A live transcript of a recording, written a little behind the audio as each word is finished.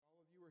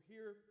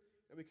here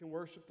that we can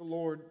worship the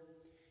Lord.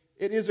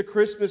 It is a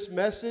Christmas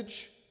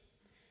message.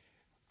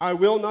 I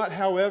will not,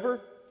 however,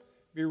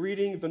 be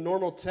reading the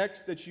normal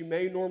text that you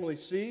may normally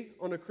see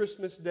on a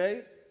Christmas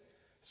day.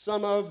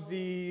 Some of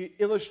the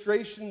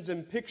illustrations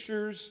and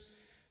pictures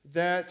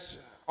that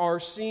are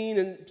seen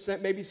in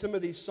maybe some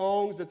of these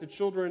songs that the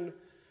children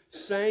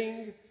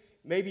sang,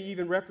 maybe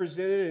even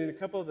represented in a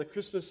couple of the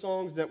Christmas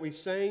songs that we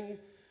sang.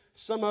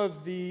 Some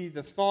of the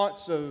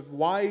thoughts of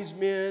wise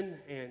men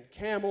and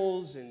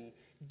camels and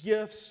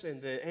gifts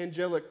and the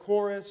angelic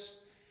chorus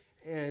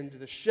and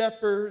the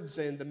shepherds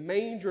and the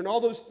manger and all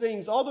those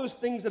things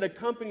that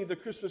accompany the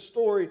Christmas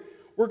story.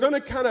 We're going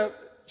to kind of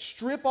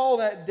strip all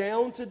that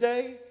down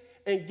today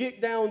and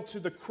get down to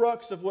the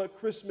crux of what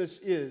Christmas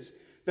is.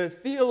 The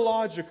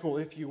theological,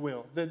 if you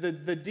will, the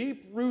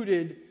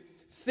deep-rooted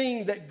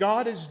thing that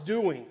God is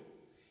doing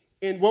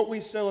in what we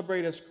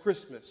celebrate as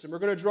Christmas. And we're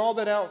going to draw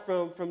that out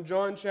from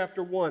John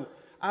chapter 1.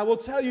 I will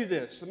tell you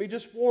this. Let me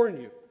just warn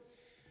you.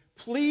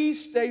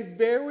 Please stay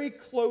very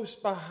close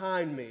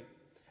behind me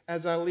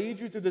as I lead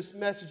you through this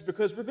message,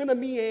 because we're going to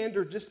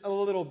meander just a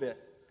little bit,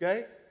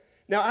 okay?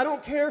 Now, I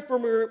don't care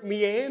for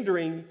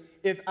meandering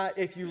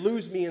if you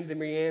lose me in the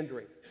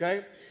meandering,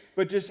 okay?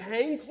 But just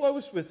hang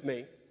close with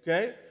me,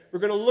 okay? We're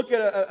going to look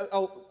at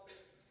a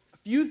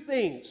few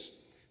things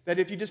that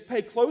if you just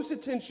pay close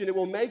attention, it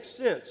will make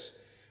sense.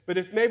 But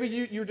if maybe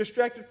you're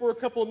distracted for a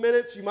couple of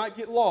minutes, you might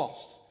get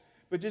lost.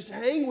 But just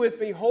hang with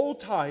me, hold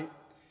tight,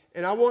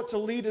 and I want to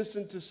lead us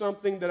into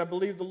something that I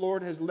believe the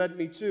Lord has led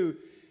me to.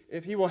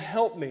 If He will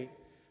help me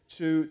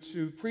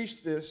to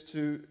preach this,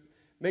 to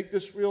make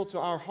this real to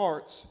our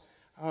hearts,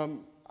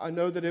 I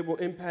know that it will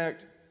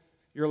impact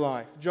your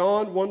life.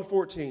 John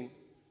 1:14.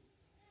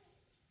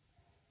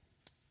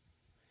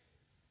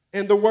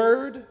 And the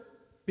Word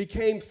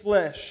became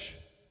flesh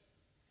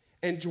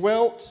and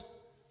dwelt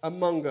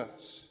among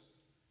us,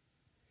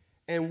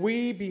 and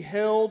we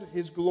beheld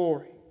His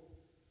glory,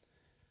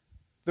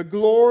 the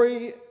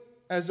glory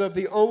as of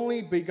the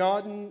only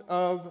begotten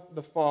of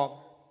the Father,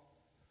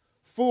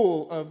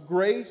 full of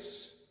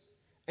grace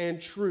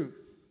and truth.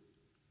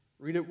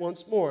 Read it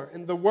once more.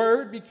 And the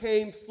Word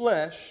became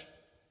flesh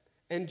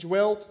and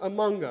dwelt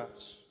among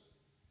us,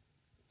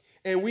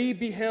 and we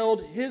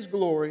beheld His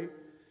glory,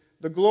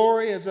 the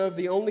glory as of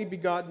the only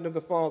begotten of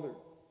the Father,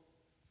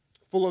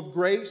 full of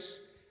grace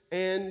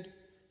and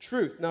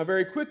truth. Now,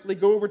 very quickly,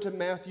 go over to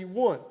Matthew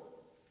 1.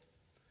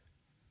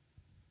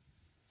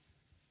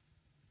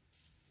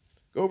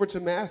 Go over to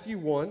Matthew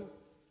 1.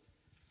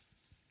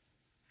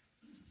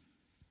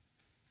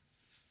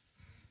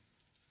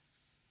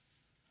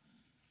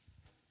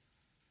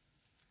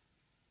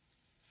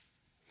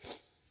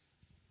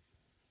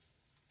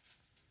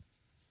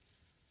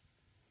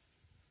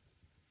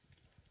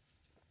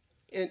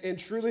 And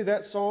truly,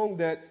 that song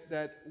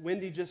that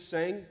Wendy just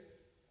sang,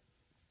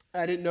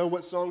 I didn't know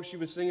what song she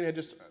was singing. I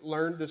just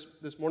learned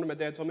this morning. My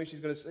dad told me she's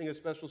going to sing a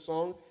special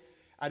song.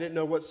 I didn't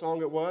know what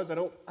song it was. I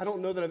don't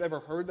know that I've ever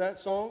heard that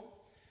song.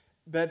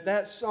 But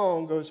that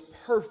song goes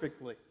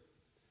perfectly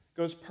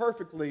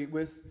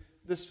with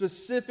the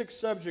specific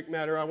subject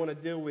matter I want to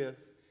deal with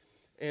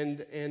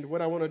and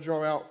what I want to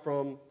draw out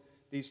from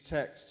these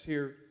texts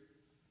here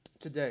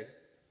today.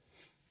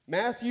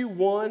 Matthew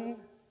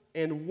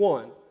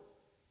 1:1.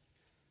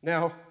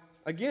 Now,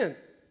 again,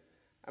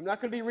 I'm not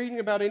going to be reading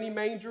about any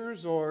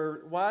mangers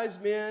or wise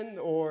men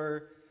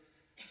or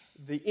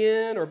the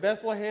inn or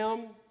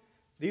Bethlehem.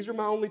 These are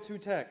my only two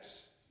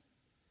texts.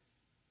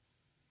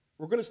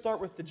 We're going to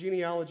start with the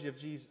genealogy of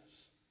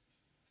Jesus.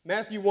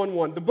 Matthew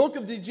 1:1. The book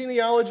of the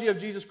genealogy of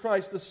Jesus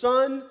Christ, the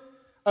son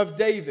of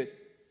David,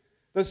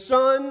 the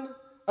son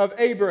of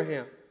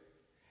Abraham.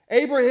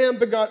 Abraham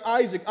begot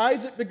Isaac.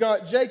 Isaac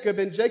begot Jacob,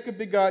 and Jacob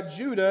begot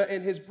Judah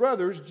and his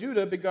brothers.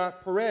 Judah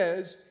begot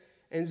Perez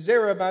and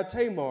Zerah by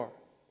Tamar.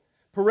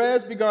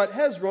 Perez begot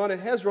Hezron, and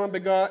Hezron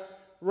begot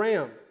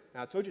Ram.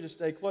 Now, I told you to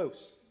stay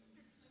close.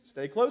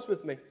 Stay close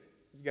with me.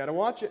 You got to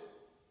watch it.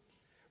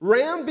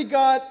 Ram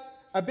begot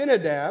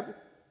Abinadab.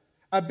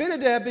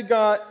 Abinadab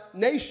begot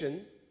Nahshon,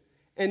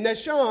 and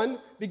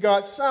Nahshon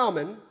begot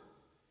Salmon.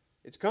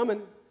 It's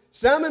coming.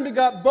 Salmon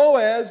begot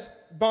Boaz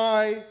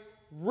by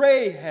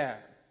Rahab.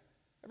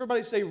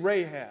 Everybody say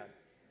Rahab.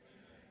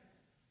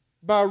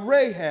 By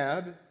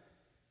Rahab.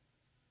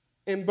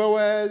 And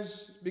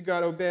Boaz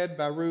begot Obed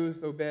by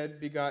Ruth. Obed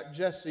begot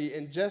Jesse,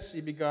 and Jesse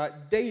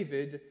begot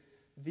David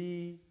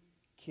the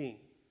king.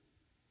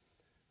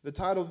 The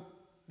title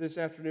this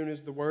afternoon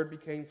is The Word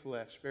Became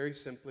Flesh. Very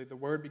simply, the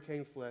Word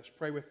became flesh.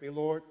 Pray with me,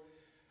 Lord.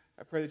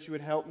 I pray that you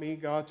would help me,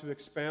 God, to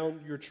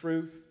expound your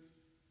truth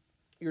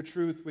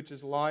which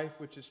is life,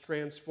 which is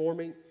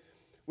transforming,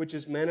 which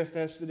is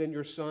manifested in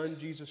your Son,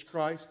 Jesus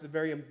Christ, the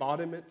very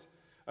embodiment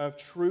of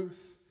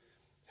truth.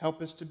 Help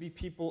us to be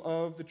people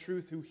of the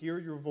truth who hear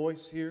your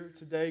voice here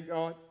today,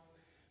 God.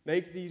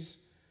 Make these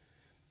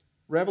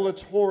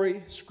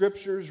revelatory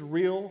scriptures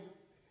real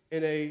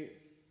in a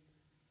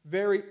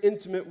very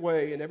intimate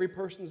way in every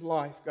person's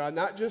life, God.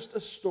 Not just a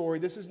story.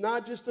 This is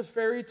not just a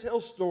fairy tale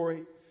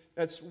story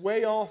that's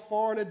way off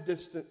far in a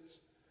distance,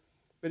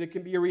 but it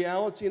can be a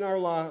reality in our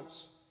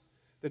lives.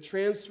 The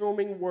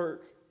transforming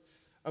work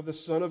of the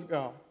Son of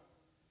God.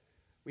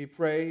 We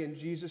pray in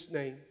Jesus'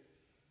 name.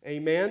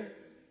 Amen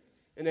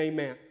and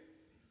amen.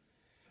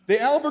 The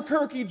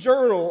Albuquerque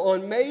Journal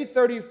on May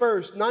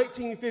 31st,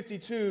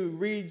 1952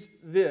 reads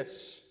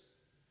this.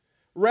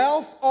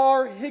 Ralph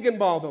R.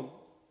 Higginbotham,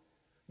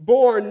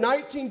 born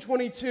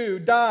 1922,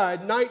 died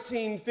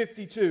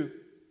 1952.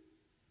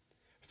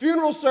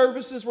 Funeral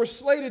services were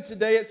slated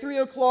today at 3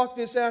 o'clock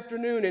this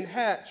afternoon in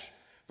Hatch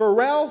for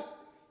Ralph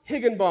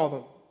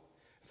Higginbotham,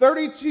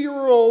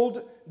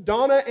 32-year-old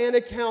Donna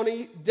Ana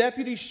County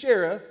Deputy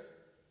Sheriff,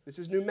 this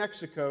is New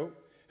Mexico,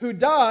 who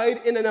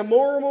died in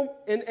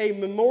a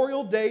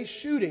Memorial Day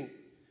shooting.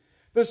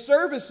 The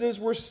services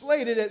were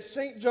slated at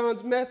St.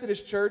 John's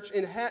Methodist Church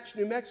in Hatch,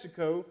 New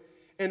Mexico,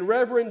 and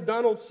Reverend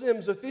Donald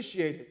Sims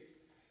officiated.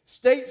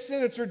 State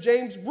Senator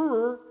James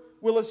Brewer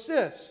will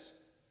assist.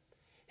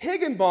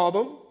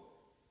 Higginbotham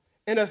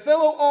and a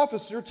fellow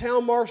officer,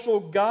 Town Marshal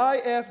Guy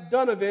F.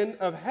 Donovan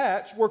of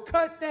Hatch, were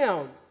cut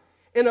down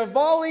in a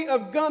volley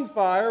of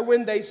gunfire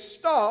when they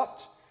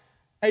stopped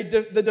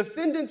the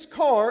defendant's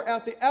car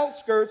at the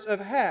outskirts of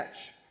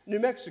Hatch, New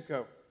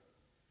Mexico.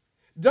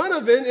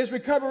 Donovan is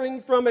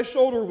recovering from a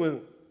shoulder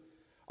wound.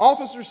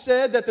 Officers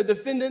said that the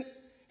defendant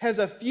has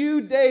a few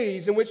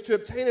days in which to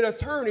obtain an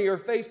attorney or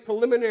face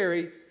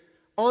preliminary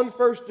on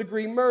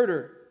first-degree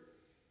murder.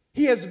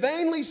 He has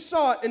vainly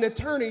sought an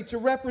attorney to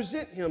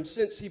represent him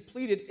since he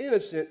pleaded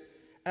innocent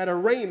at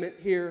arraignment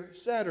here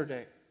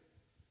Saturday.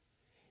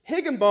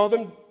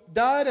 Higginbotham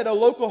died at a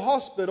local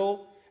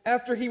hospital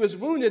after he was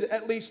wounded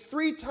at least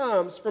 3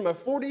 times from a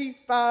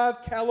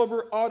 .45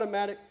 caliber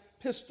automatic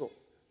pistol.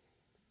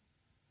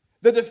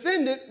 The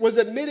defendant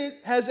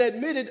has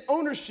admitted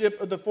ownership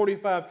of the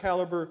 .45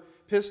 caliber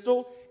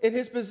pistol in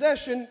his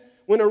possession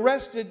when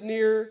arrested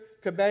near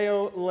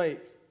Cabello Lake.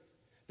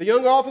 The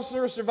young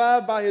officer is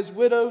survived by his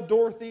widow,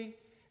 Dorothy,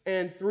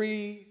 and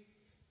 3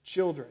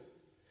 children.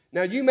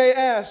 Now you may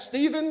ask,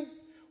 Stephen,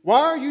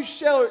 why are you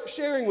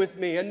sharing with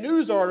me a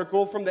news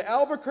article from the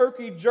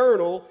Albuquerque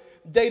Journal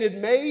dated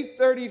May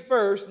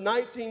 31st,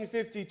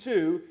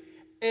 1952,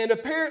 and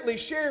apparently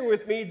sharing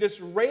with me this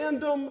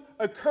random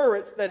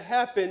occurrence that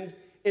happened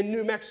in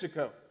New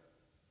Mexico?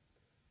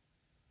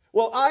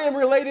 Well, I am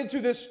related to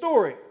this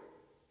story.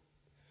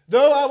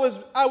 Though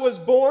I was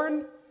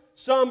born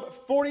some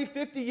 40,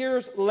 50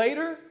 years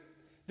later,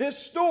 this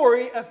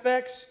story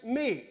affects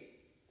me.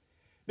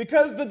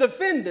 Because the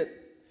defendant,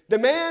 the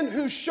man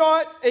who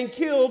shot and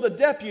killed a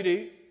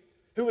deputy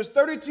who was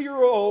 32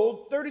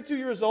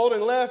 years old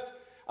and left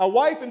a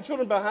wife and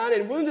children behind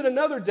and wounded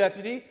another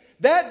deputy,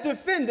 that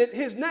defendant,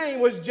 his name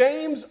was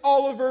James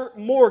Oliver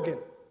Morgan.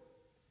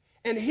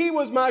 And he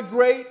was my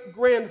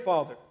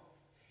great-grandfather.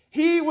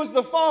 He was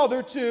the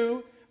father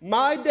to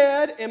my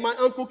dad and my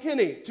Uncle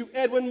Kenny, to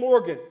Edwin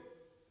Morgan.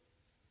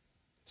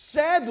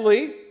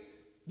 Sadly,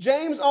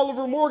 James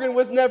Oliver Morgan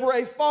was never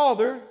a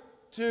father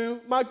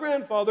to my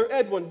grandfather,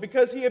 Edwin,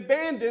 because he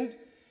abandoned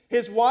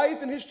his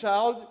wife and his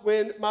child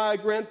when my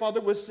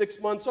grandfather was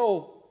 6 months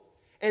old.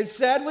 And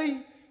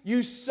sadly,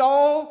 you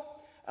saw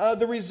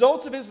the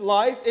results of his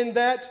life in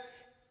that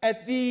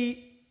at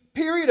the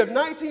period of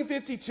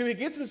 1952, he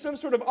gets in some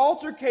sort of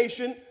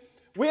altercation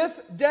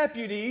with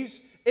deputies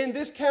in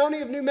this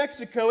county of New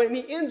Mexico, and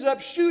he ends up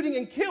shooting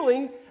and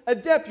killing a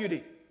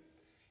deputy.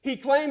 He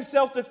claims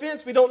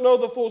self-defense. We don't know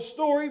the full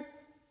story,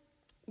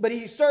 but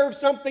he served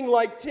something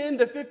like 10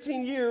 to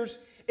 15 years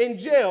in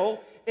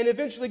jail and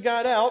eventually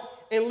got out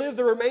and lived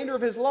the remainder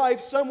of his life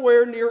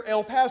somewhere near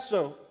El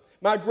Paso.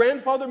 My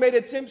grandfather made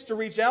attempts to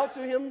reach out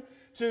to him,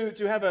 to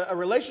have a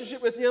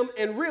relationship with him,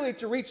 and really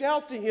to reach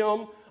out to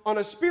him on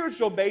a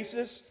spiritual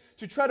basis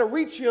to try to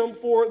reach him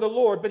for the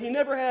Lord, but he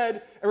never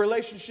had a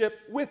relationship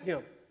with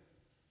him.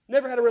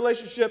 Never had a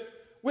relationship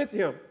with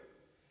him.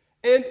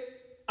 And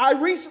I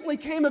recently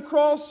came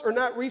across, or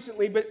not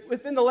recently, but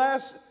within the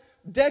last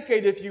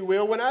decade, if you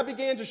will, when I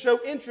began to show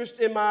interest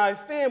in my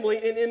family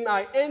and in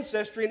my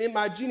ancestry and in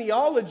my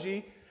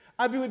genealogy,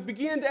 I would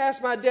begin to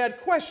ask my dad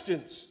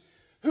questions.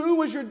 Who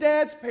was your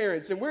dad's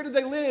parents, and where did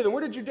they live, and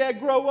where did your dad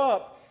grow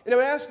up? And I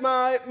would ask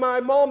my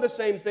mom the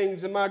same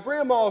things, and my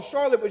grandma,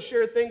 Charlotte, would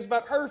share things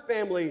about her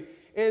family,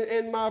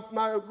 and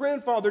my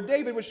grandfather,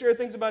 David, would share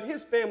things about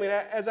his family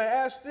as I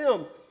asked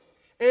them.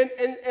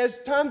 And as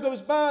time goes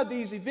by,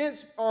 these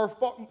events are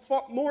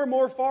more and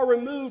more far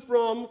removed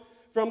from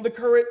the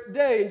current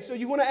day. And so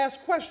you want to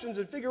ask questions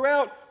and figure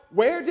out,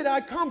 where did I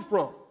come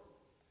from?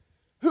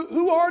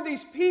 Who are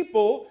these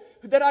people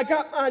that I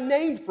got my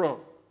name from?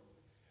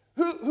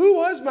 Who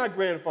was my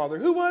grandfather?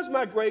 Who was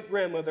my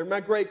great-grandmother,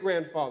 my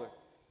great-grandfather?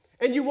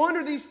 And you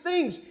wonder these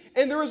things.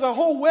 And there is a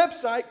whole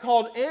website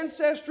called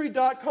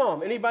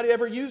Ancestry.com. Anybody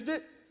ever used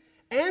it?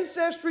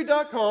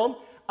 Ancestry.com.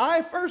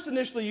 I first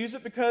initially used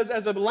it because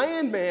as a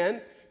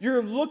landman,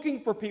 you're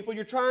looking for people,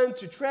 you're trying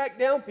to track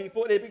down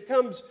people, and it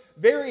becomes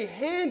very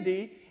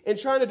handy in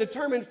trying to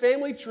determine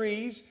family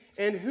trees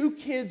and who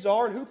kids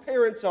are and who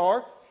parents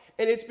are,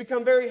 and it's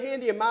become very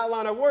handy in my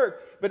line of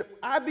work. But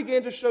I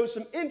began to show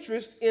some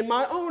interest in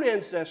my own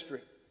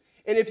ancestry,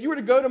 And if you were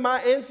to go to my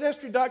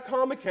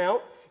Ancestry.com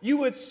account, you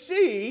would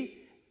see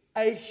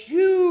a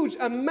huge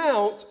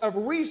amount of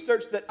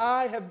research that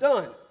I have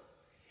done.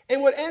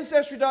 And what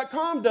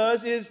Ancestry.com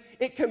does is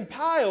it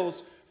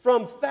compiles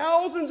from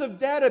thousands of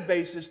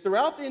databases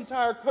throughout the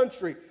entire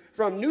country,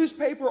 from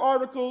newspaper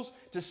articles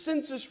to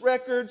census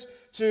records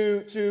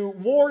to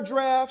war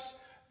drafts,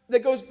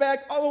 that goes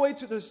back all the way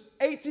to the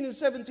 18 and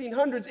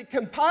 1700s. It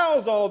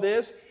compiles all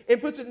this and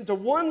puts it into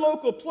one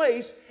local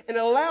place and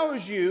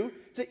allows you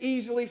to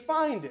easily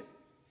find it.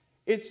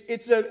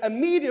 It's a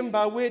medium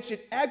by which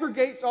it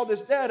aggregates all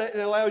this data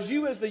and allows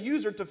you as the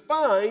user to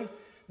find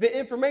the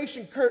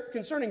information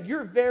concerning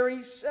your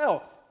very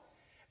self.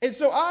 And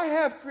so I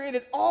have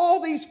created all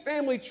these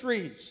family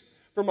trees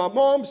from my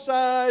mom's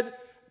side,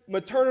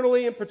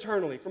 maternally and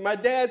paternally, from my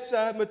dad's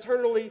side,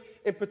 maternally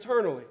and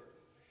paternally.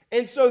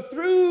 And so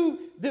through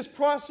this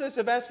process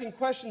of asking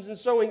questions and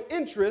showing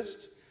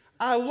interest,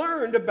 I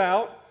learned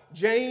about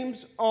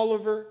James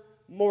Oliver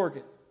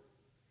Morgan.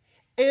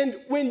 And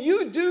when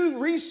you do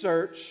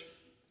research,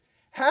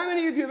 how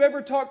many of you have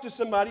ever talked to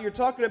somebody, you're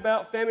talking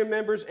about family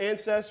members,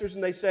 ancestors,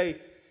 and they say,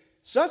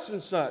 such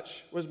and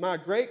such was my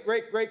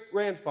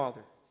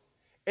great-great-great-grandfather.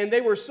 And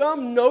they were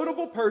some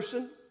notable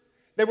person.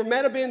 They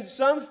might have been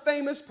some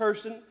famous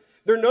person.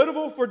 They're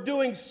notable for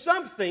doing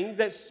something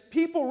that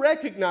people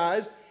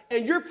recognized,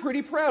 and you're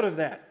pretty proud of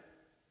that.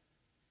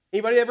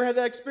 Anybody ever had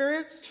that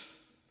experience?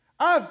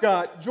 I've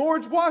got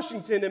George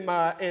Washington in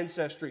my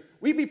ancestry.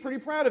 We'd be pretty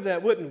proud of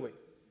that, wouldn't we?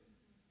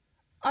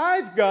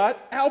 I've got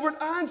Albert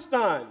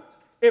Einstein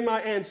in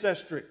my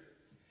ancestry.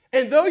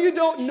 And though you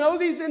don't know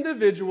these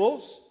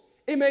individuals,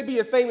 it may be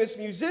a famous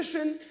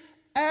musician,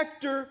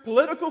 actor,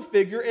 political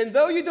figure, and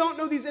though you don't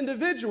know these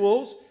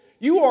individuals,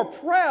 you are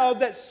proud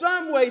that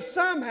some way,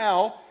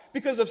 somehow,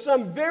 because of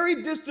some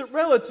very distant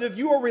relative,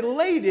 you are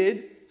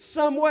related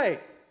some way.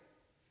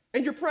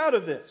 And you're proud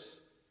of this.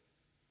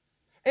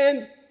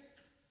 And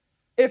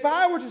if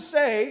I were to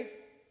say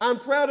I'm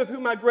proud of who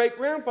my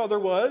great-grandfather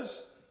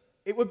was,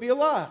 it would be a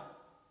lie.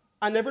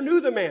 I never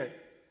knew the man.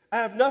 I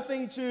have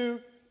nothing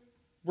to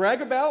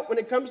brag about when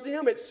it comes to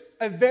him. It's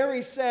a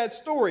very sad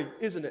story,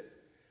 isn't it?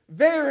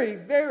 Very,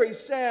 very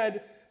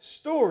sad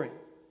story.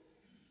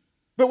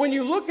 But when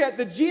you look at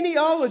the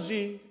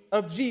genealogy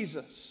of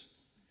Jesus,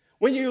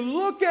 when you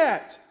look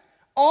at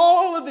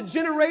all of the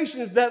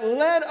generations that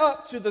led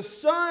up to the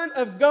Son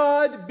of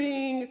God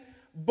being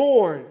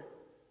born,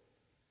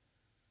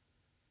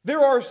 there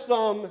are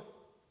some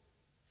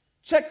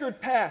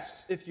checkered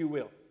pasts, if you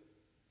will.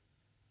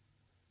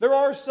 There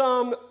are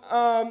some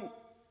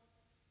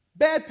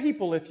bad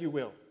people, if you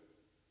will,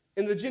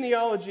 in the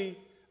genealogy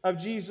of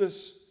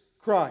Jesus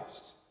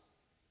Christ.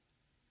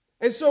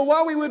 And so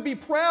while we would be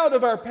proud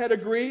of our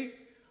pedigree,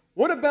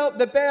 what about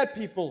the bad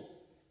people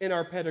in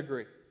our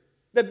pedigree?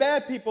 The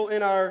bad people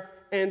in our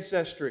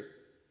ancestry?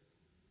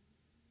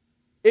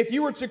 If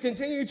you were to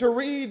continue to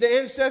read the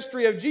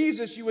ancestry of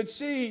Jesus, you would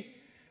see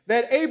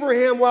that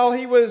Abraham, while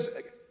he was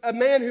a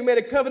man who made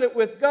a covenant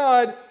with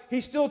God, he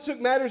still took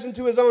matters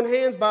into his own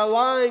hands by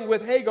lying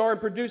with Hagar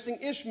and producing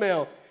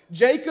Ishmael.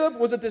 Jacob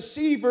was a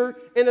deceiver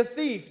and a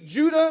thief.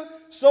 Judah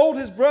sold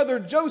his brother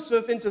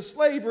Joseph into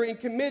slavery and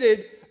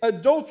committed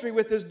adultery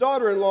with his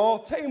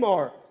daughter-in-law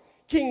Tamar.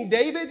 King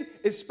David,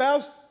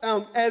 espoused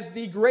as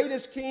the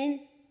greatest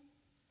king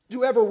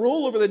to ever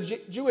rule over the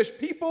Jewish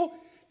people,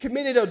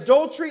 committed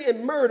adultery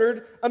and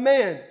murdered a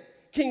man.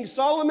 King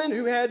Solomon,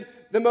 who had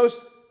the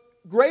most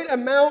great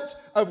amount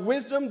of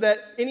wisdom that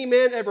any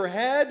man ever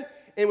had,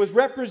 and was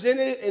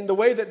represented in the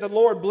way that the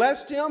Lord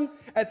blessed him.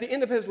 At the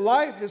end of his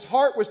life, his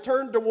heart was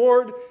turned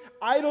toward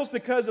idols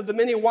because of the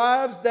many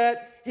wives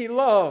that he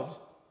loved.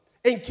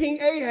 And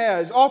King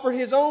Ahaz offered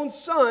his own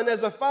son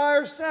as a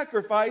fire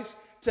sacrifice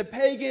to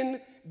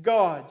pagan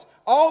gods.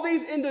 All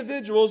these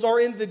individuals are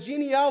in the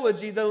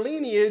genealogy, the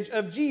lineage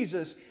of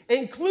Jesus,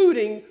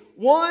 including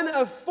one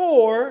of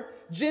 4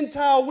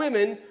 Gentile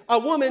women, a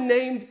woman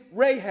named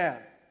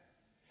Rahab.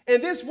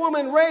 And this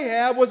woman,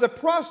 Rahab, was a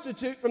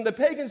prostitute from the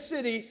pagan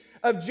city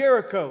of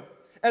Jericho.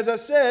 As I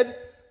said,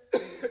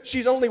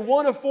 she's only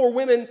one of 4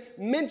 women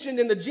mentioned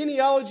in the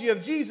genealogy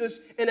of Jesus,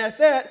 and at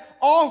that,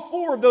 all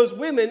 4 of those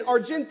women are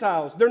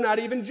Gentiles. They're not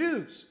even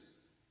Jews.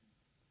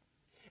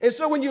 And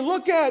so when you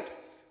look at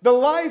the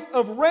life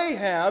of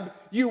Rahab,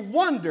 you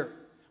wonder,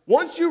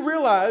 once you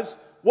realize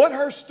what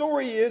her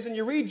story is, and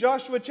you read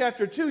Joshua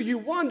chapter 2, you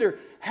wonder,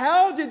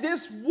 how did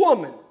this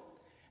woman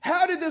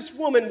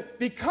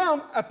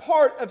become a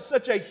part of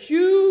such a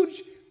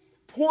huge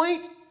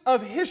point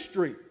of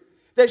history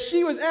that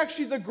she was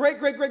actually the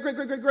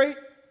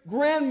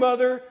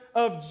great-great-great-great-great-great-grandmother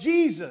of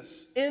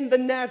Jesus in the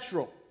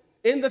natural,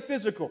 in the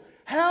physical?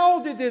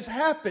 How did this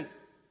happen?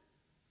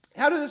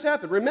 How did this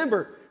happen?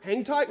 Remember,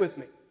 hang tight with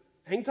me.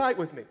 Hang tight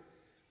with me.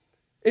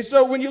 And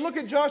so when you look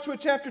at Joshua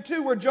chapter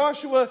 2, where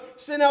Joshua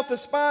sent out the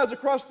spies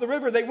across the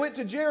river, they went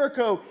to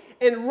Jericho,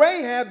 and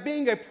Rahab,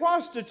 being a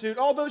prostitute,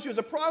 although she was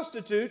a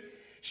prostitute,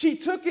 she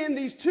took in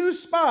these 2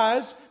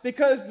 spies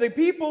because the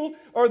people,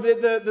 or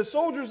the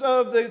soldiers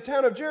of the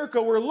town of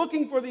Jericho, were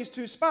looking for these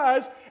 2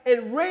 spies,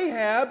 and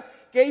Rahab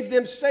gave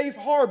them safe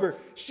harbor.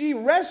 She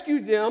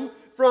rescued them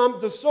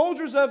from the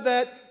soldiers of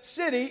that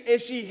city,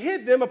 and she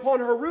hid them upon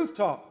her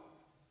rooftop.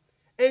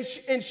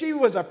 And she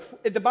was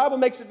the Bible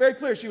makes it very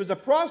clear, she was a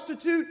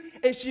prostitute,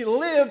 and she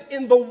lived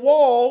in the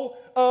wall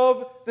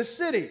of the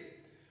city.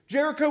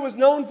 Jericho was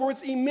known for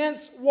its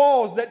immense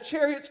walls that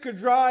chariots could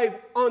drive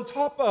on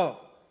top of.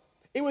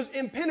 It was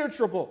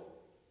impenetrable.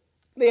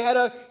 They had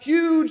a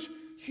huge,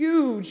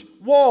 huge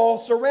wall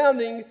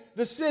surrounding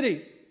the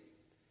city.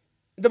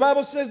 The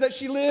Bible says that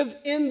she lived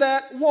in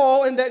that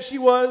wall and that she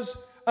was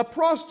a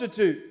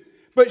prostitute.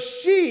 But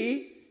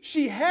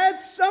she had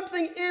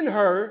something in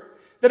her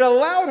that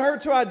allowed her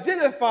to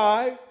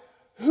identify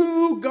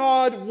who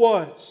God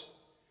was.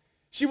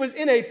 She was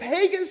in a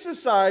pagan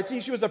society.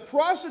 She was a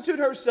prostitute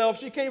herself.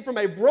 She came from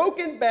a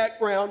broken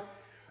background,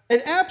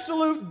 an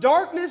absolute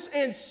darkness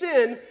and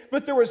sin,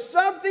 but there was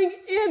something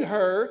in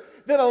her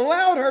that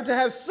allowed her to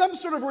have some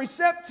sort of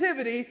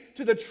receptivity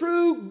to the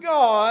true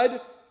God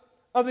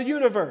of the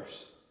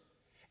universe.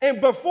 And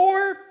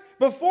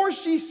before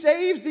she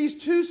saves these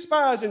two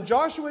spies in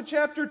Joshua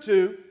chapter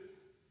 2,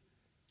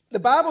 the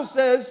Bible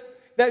says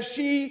that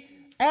she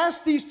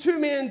asked these two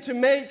men to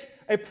make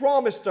a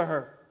promise to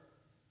her.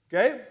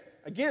 Okay?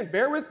 Again,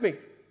 bear with me.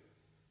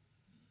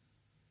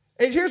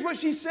 And here's what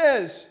she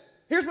says.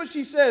 Here's what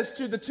she says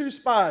to the two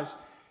spies.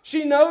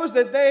 She knows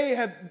that they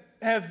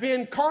have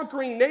been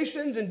conquering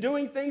nations and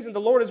doing things, and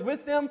the Lord is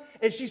with them,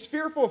 and she's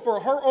fearful for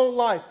her own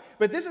life.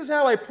 But this is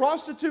how a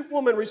prostitute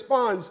woman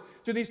responds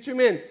to these two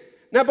men.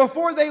 Now,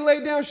 before they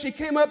lay down, she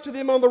came up to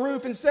them on the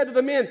roof and said to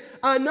the men,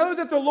 I know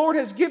that the Lord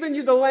has given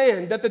you the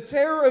land, that the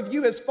terror of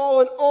you has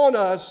fallen on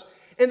us,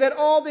 and that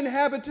all the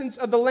inhabitants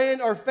of the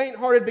land are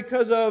faint-hearted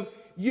because of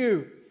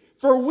you.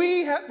 For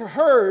we have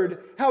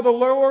heard how the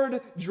Lord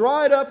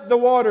dried up the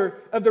water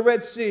of the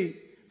Red Sea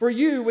for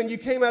you when you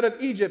came out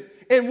of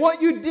Egypt, and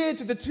what you did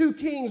to the two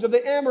kings of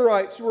the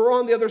Amorites who were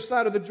on the other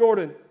side of the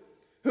Jordan,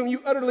 whom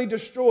you utterly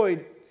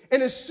destroyed.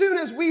 And as soon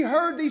as we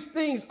heard these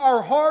things,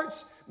 our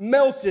hearts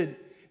melted.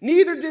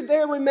 Neither did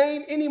there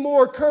remain any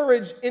more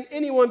courage in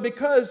anyone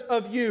because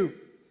of you.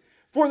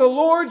 For the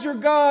Lord your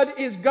God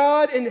is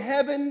God in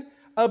heaven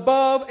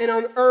above and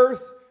on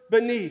earth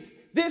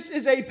beneath. This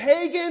is a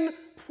pagan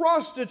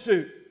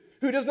prostitute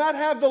who does not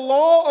have the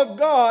law of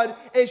God,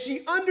 and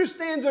she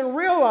understands and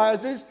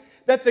realizes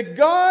that the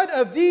God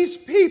of these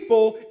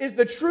people is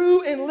the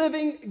true and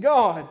living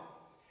God.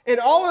 And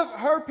all of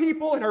her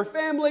people and her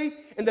family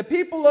and the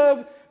people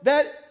of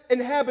that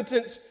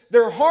inhabitants,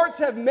 their hearts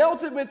have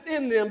melted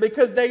within them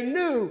because they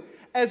knew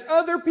as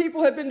other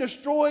people have been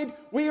destroyed,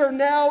 we are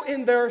now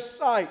in their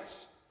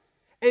sights.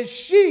 And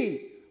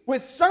she,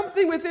 with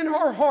something within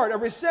her heart, a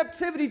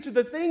receptivity to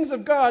the things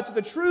of God, to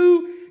the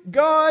true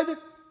God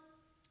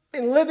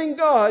and living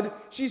God,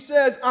 she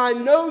says, I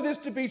know this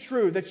to be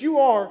true, that you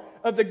are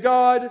of the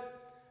God,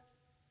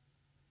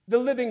 the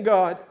living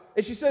God.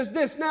 And she says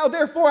this, now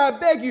therefore I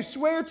beg you,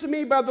 swear to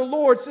me by the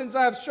Lord, since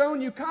I have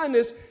shown you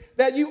kindness,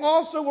 that you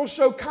also will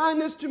show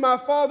kindness to my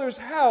father's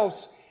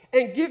house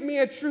and give me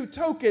a true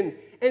token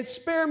and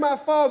spare my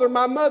father,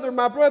 my mother,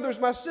 my brothers,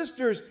 my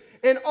sisters,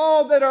 and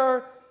all that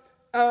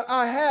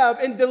I have,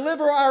 and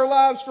deliver our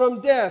lives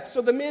from death.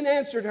 So the men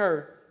answered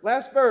her,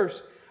 last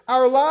verse,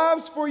 our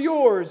lives for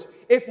yours,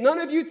 if none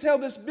of you tell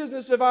this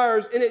business of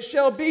ours, and it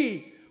shall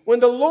be, when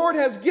the Lord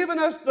has given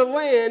us the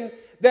land,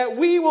 that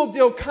we will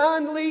deal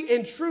kindly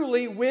and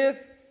truly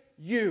with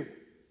you.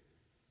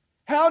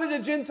 How did a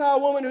Gentile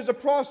woman who's a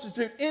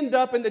prostitute end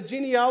up in the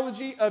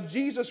genealogy of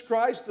Jesus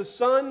Christ, the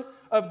Son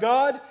of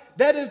God?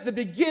 That is the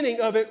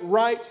beginning of it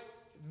right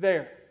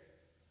there.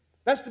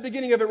 That's the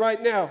beginning of it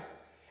right now.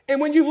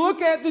 And when you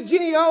look at the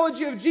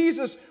genealogy of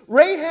Jesus,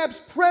 Rahab's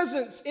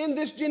presence in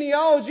this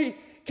genealogy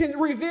can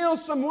reveal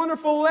some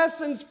wonderful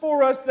lessons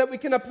for us that we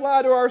can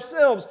apply to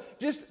ourselves,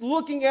 just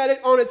looking at it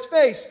on its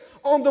face.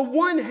 On the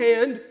one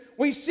hand,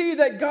 we see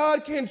that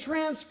God can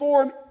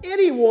transform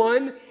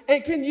anyone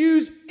and can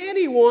use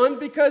anyone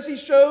because He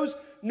shows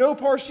no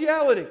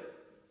partiality.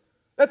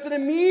 That's an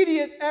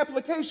immediate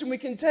application we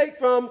can take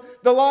from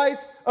the life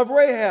of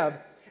Rahab.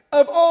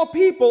 Of all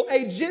people,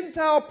 a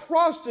Gentile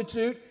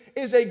prostitute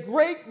is a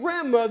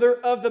great-grandmother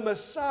of the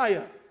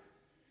Messiah.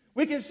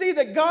 We can see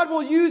that God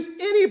will use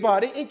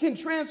anybody and can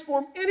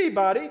transform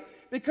anybody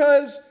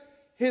because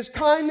His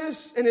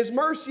kindness and His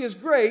mercy is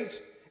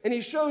great and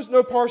He shows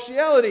no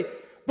partiality.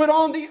 But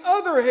on the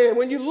other hand,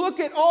 when you look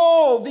at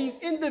all these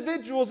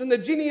individuals in the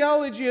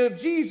genealogy of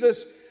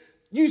Jesus,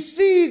 you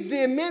see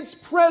the immense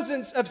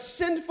presence of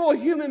sinful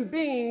human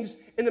beings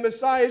in the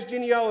Messiah's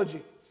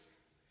genealogy.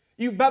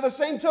 By the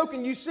same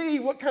token, you see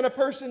what kind of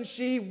person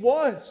she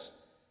was.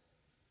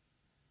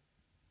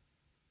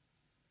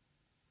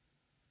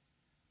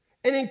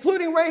 And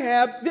including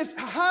Rahab, this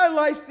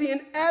highlights the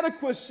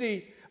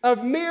inadequacy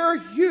of mere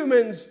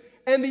humans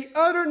and the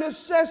utter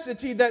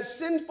necessity that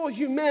sinful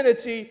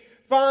humanity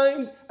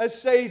find a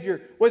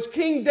Savior. Was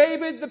King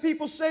David the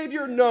people's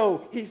Savior?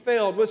 No, he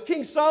failed. Was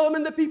King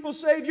Solomon the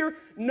people's Savior?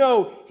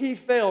 No, he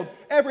failed.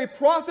 Every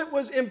prophet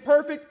was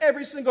imperfect.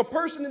 Every single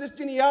person in this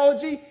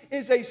genealogy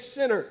is a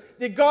sinner.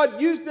 Did God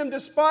use them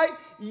despite?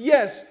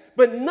 Yes,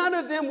 but none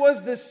of them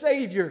was the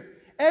Savior.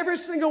 Every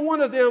single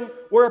one of them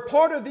were a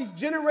part of these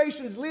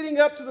generations leading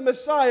up to the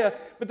Messiah.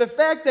 But the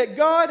fact that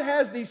God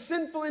has these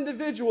sinful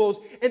individuals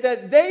and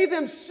that they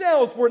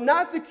themselves were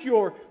not the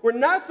cure, were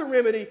not the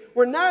remedy,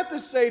 were not the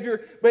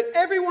Savior, but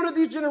every one of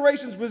these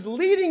generations was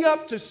leading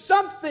up to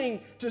something,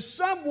 to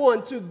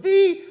someone, to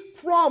the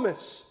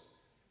promise.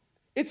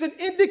 It's an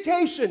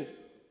indication.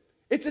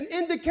 It's an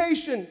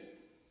indication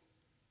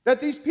that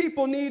these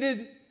people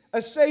needed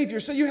a Savior.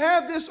 So you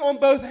have this on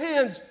both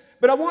hands,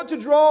 but I want to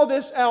draw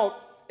this out.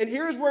 And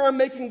here's where I'm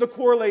making the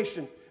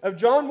correlation of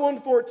John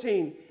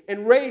 1:14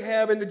 and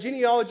Rahab and the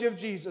genealogy of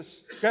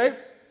Jesus. Okay?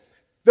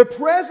 The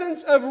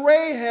presence of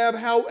Rahab,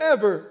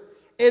 however,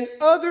 and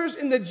others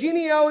in the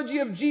genealogy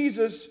of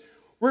Jesus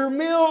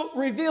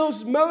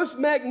reveals most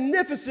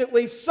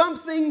magnificently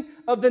something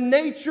of the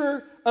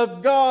nature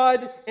of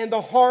God and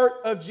the heart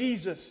of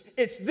Jesus.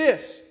 It's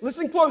this.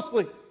 Listen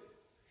closely.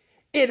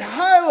 It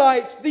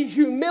highlights the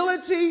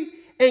humility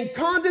and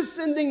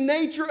condescending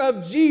nature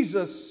of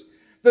Jesus,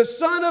 the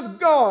Son of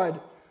God,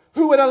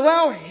 who would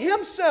allow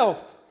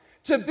himself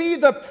to be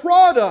the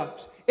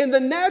product in the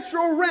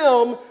natural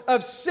realm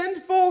of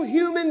sinful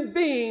human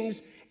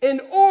beings in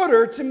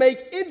order to make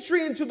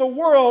entry into the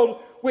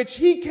world which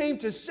he came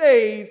to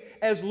save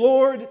as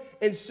Lord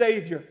and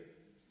Savior.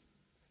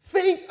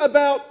 Think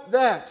about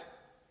that.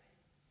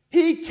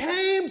 He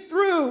came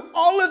through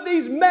all of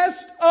these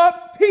messed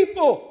up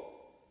people.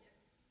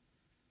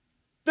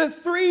 The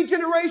three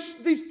generations,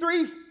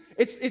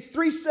 it's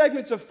three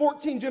segments of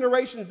 14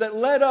 generations that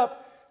led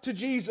up to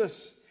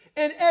Jesus.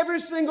 And every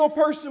single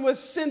person was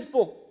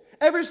sinful.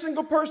 Every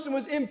single person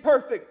was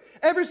imperfect.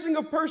 Every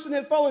single person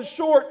had fallen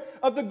short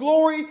of the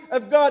glory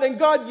of God. And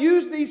God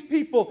used these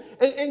people.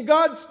 And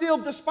God still,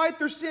 despite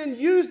their sin,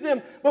 used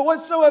them. But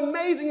what's so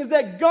amazing is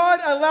that God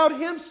allowed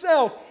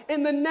himself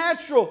in the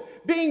natural,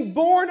 being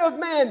born of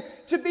man,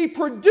 to be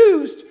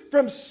produced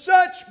from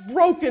such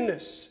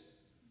brokenness.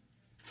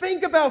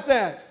 Think about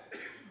that.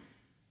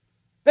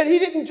 That he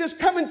didn't just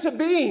come into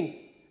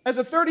being as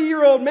a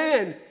 30-year-old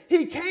man.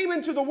 He came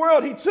into the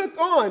world. He took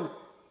on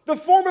the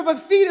form of a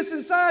fetus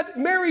inside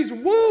Mary's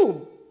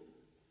womb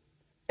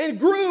and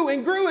grew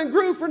and grew and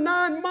grew for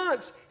 9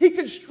 months. He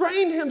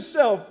constrained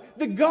himself,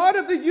 the God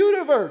of the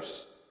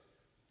universe,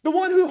 the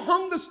one who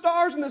hung the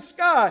stars in the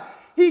sky.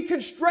 He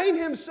constrained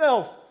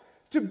himself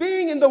to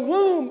being in the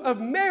womb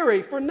of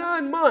Mary for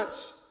 9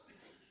 months.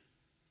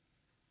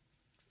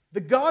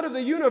 The God of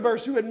the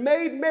universe who had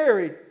made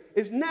Mary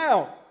is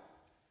now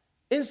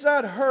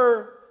inside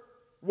her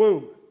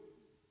womb.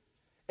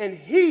 And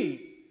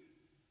he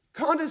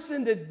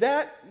condescended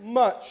that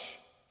much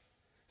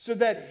so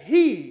that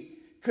he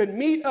could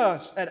meet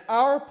us at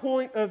our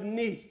point of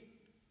need.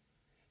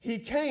 He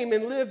came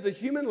and lived the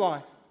human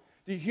life,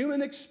 the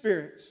human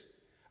experience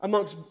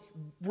amongst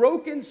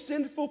broken,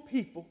 sinful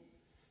people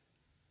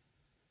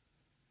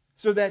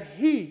so that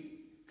he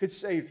could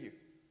save you.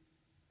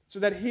 So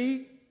that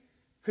he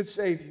could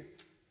save you.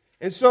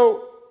 And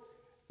so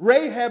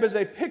Rahab is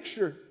a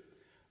picture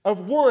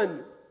of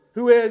one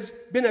who has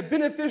been a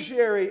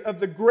beneficiary of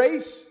the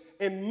grace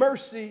and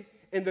mercy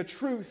and the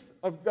truth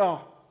of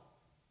God.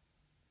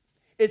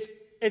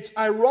 It's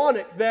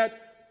ironic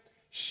that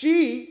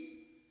she,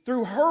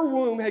 through her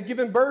womb, had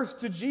given birth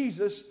to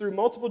Jesus through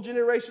multiple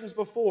generations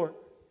before,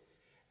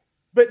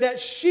 but that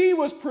she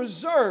was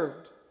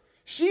preserved.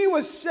 She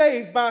was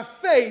saved by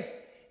faith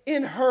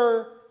in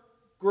her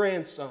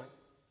grandson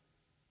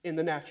in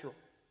the natural.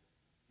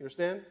 You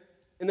understand?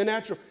 In the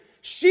natural.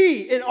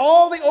 She and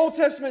all the Old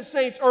Testament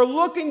saints are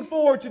looking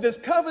forward to this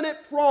covenant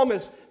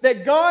promise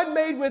that God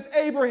made with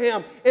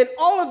Abraham. And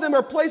all of them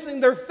are placing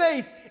their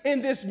faith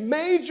in this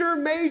major,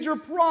 major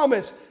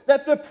promise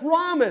that the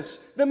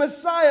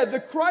Messiah,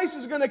 the Christ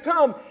is going to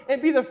come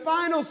and be the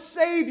final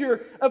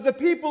Savior of the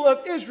people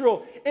of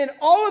Israel. And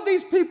all of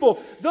these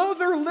people, though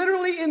they're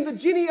literally in the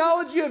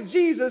genealogy of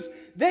Jesus,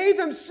 they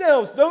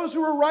themselves, those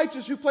who are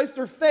righteous, who place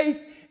their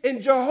faith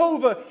in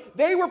Jehovah,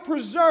 they were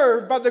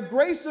preserved by the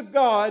grace of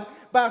God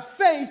by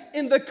faith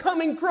in the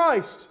coming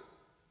Christ,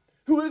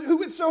 who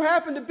would so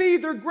happen to be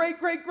their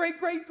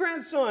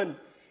great-great-great-great-grandson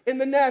in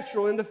the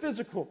natural, in the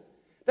physical.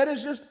 That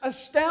is just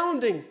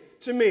astounding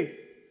to me.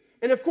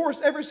 And of course,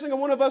 every single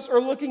one of us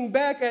are looking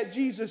back at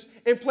Jesus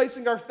and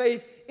placing our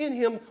faith in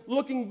him,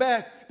 looking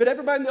back. But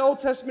everybody in the Old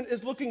Testament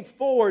is looking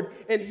forward,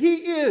 and he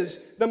is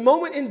the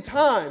moment in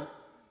time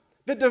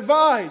that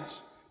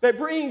divides, that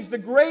brings the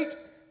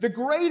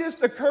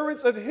greatest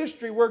occurrence of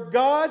history where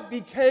God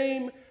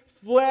became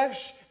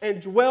flesh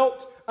and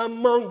dwelt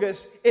among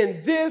us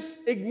in this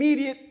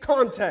immediate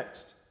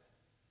context.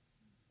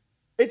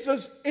 It's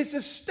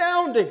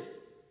astounding.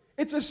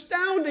 It's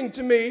astounding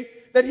to me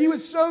that he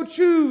would so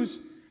choose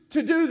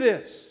to do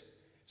this.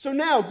 So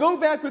now, go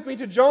back with me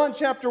to John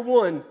chapter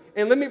 1,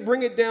 and let me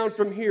bring it down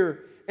from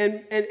here.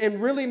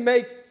 and really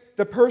make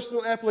the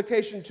personal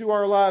application to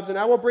our lives. And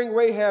I will bring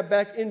Rahab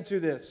back into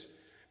this.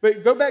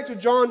 But go back to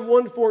John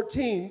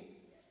 1:14.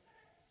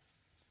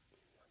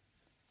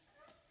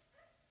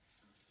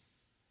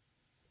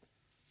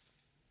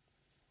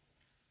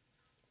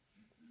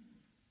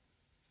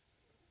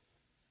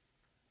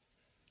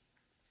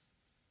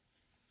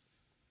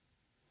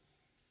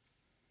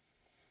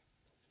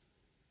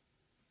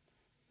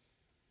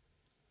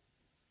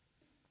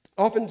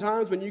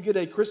 Oftentimes when you get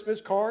a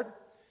Christmas card,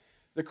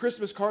 the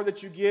Christmas card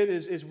that you get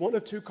is one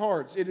of two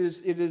cards. It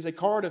is a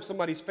card of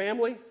somebody's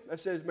family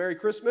that says Merry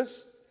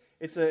Christmas.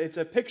 It's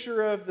a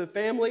picture of the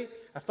family,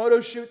 a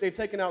photo shoot they've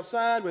taken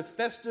outside with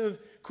festive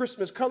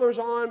Christmas colors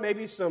on,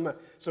 maybe some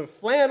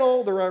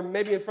flannel. They're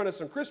maybe in front of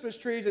some Christmas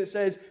trees, and it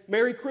says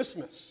Merry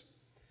Christmas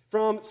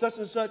from such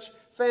and such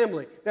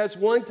family. That's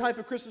one type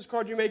of Christmas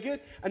card you may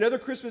get. Another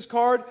Christmas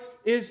card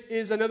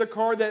is another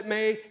card that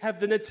may have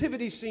the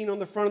nativity scene on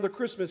the front of the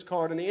Christmas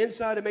card. On the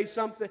inside, it may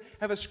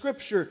have a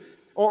scripture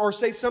or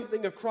say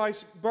something of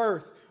Christ's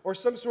birth or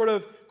some sort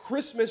of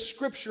Christmas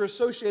scripture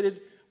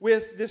associated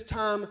with this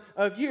time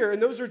of year.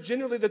 And those are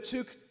generally the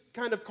two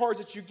kind of cards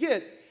that you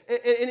get.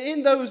 And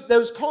in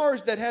those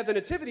cards that have the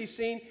nativity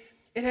scene,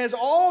 it has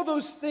all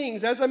those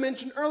things, as I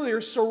mentioned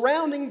earlier,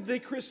 surrounding the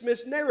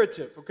Christmas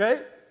narrative,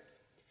 okay?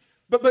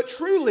 But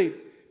truly,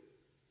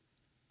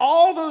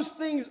 all those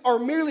things are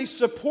merely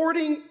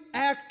supporting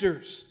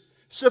actors,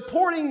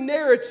 supporting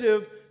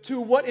narrative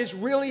to what is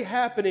really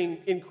happening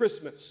in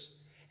Christmas.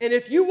 And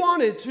if you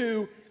wanted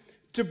to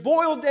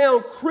boil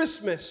down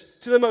Christmas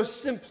to the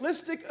most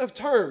simplistic of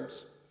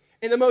terms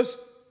and the most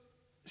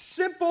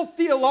simple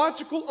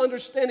theological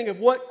understanding of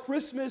what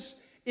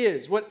Christmas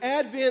is, what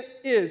Advent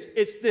is,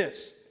 it's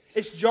this.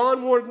 It's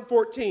John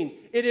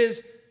 1:14. It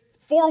is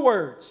 4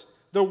 words.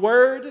 The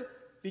Word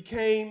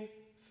became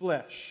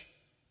flesh.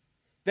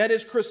 That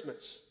is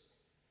Christmas.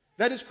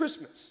 That is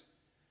Christmas.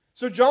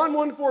 So John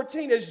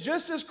 1:14 is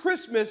just as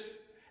Christmas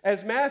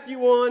as Matthew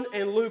 1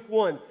 and Luke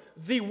 1.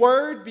 The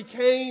Word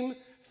became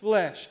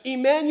flesh.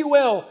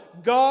 Emmanuel,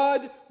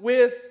 God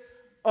with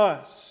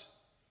us.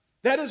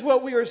 That is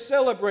what we are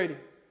celebrating.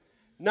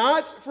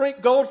 Not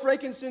gold,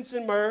 frankincense,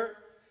 and myrrh,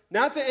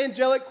 not the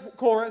angelic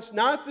chorus,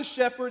 not the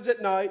shepherds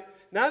at night,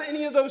 not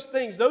any of those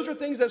things. Those are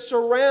things that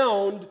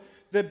surround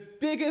the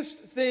biggest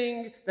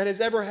thing that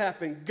has ever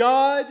happened.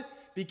 God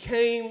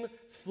became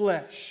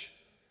flesh.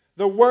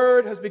 The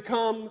Word has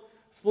become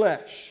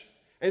flesh.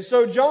 And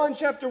so John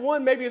chapter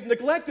 1 maybe is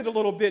neglected a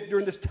little bit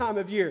during this time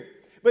of year.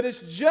 But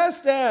it's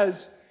just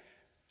as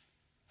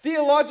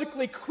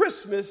theologically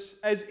Christmas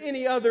as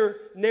any other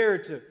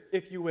narrative,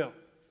 if you will.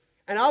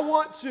 And I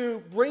want to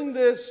bring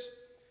this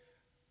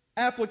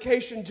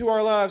application to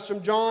our lives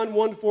from John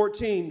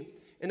 1:14.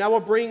 And I will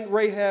bring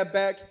Rahab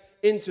back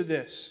into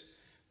this.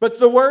 But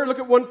the Word, look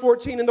at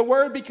 1:14, and the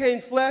Word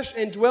became flesh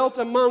and dwelt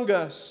among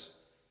us.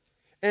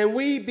 And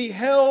we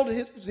beheld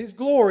his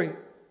glory.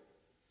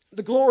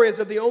 The glory as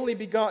of the only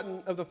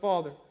begotten of the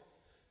Father,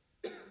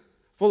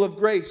 full of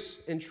grace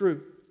and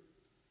truth.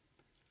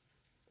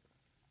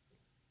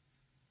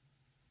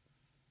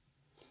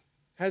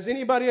 Has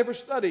anybody ever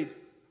studied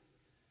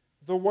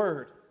the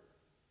Word?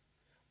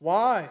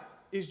 Why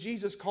is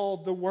Jesus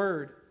called the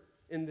Word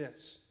in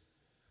this?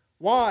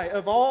 Why,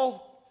 of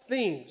all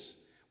things,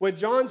 would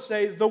John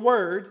say the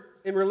Word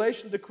in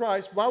relation to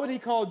Christ? Why would he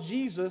call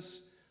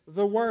Jesus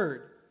the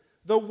Word?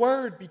 The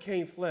Word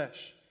became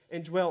flesh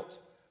and dwelt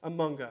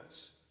among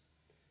us.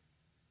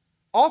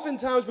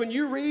 Oftentimes when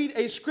you read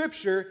a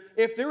scripture,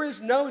 if there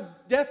is no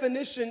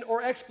definition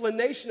or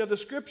explanation of the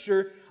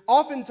scripture,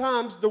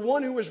 oftentimes the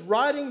one who is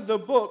writing the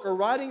book or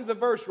writing the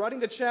verse, writing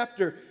the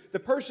chapter, the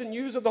person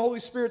used of the Holy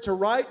Spirit to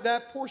write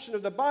that portion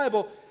of the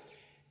Bible,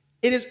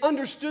 it is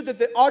understood that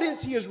the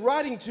audience he is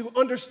writing to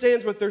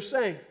understands what they're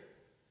saying.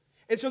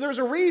 And so there's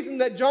a reason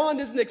that John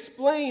doesn't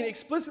explain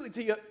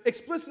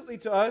explicitly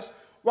to us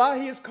why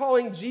he is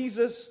calling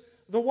Jesus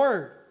the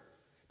Word.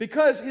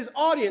 Because his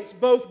audience,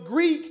 both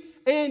Greek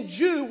and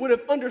Jew, would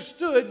have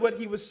understood what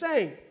he was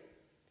saying.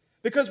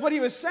 Because what he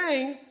was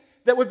saying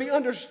that would be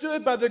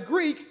understood by the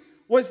Greek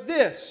was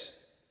this.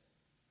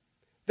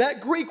 That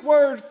Greek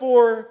word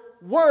for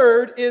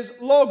word is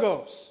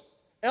logos.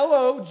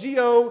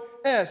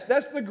 L-O-G-O-S.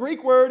 That's the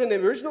Greek word in the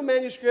original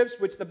manuscripts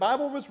which the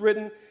Bible was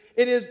written.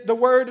 It is the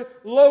word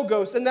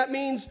logos, and that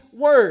means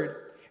word.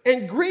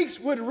 And Greeks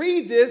would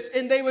read this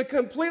and they would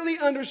completely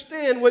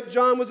understand what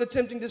John was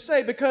attempting to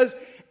say, because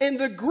in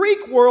the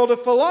Greek world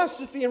of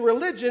philosophy and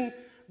religion,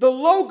 the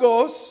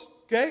logos,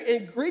 okay,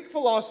 in Greek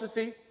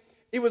philosophy,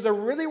 it was a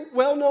really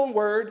well-known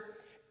word.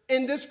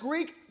 In this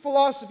Greek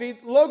philosophy,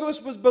 logos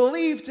was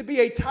believed to be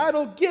a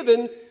title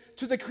given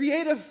to the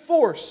creative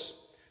force,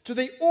 to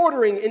the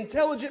ordering,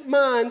 intelligent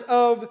mind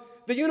of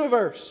the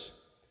universe.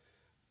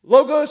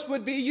 Logos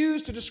would be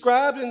used to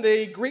describe in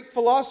the Greek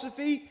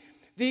philosophy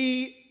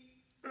the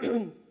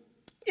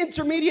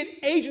intermediate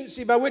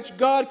agency by which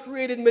God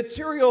created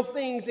material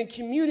things and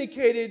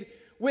communicated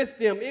with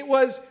them.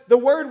 The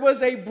word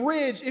was a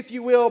bridge, if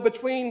you will,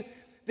 between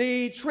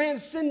the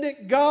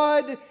transcendent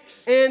God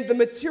and the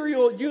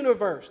material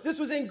universe. This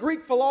was in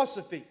Greek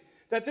philosophy,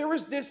 that there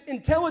was this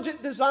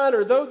intelligent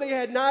designer, though they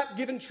had not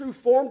given true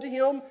form to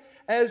him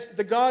as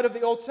the God of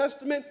the Old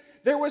Testament,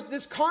 there was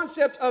this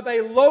concept of a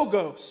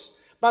logos,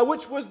 by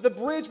which was the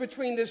bridge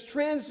between this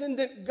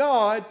transcendent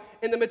God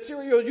and the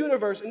material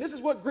universe. And this is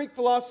what Greek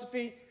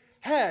philosophy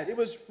had. It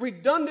was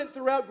redundant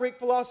throughout Greek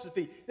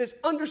philosophy, this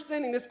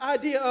understanding, this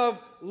idea of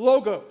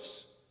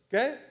logos,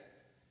 okay?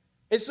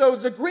 And so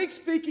the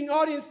Greek-speaking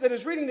audience that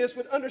is reading this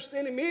would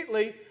understand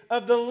immediately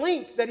of the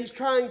link that he's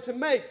trying to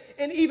make.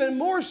 And even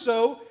more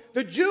so,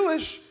 the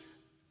Jewish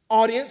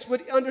audience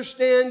would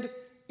understand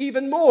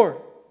even more.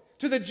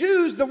 To the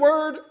Jews, the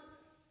word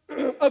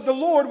of the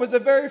Lord was a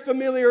very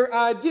familiar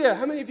idea.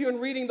 How many of you in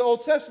reading the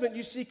Old Testament,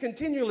 you see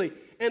continually,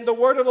 and the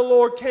word of the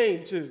Lord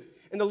came to,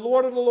 and the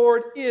Lord of the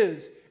Lord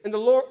is, and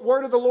the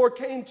word of the Lord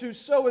came to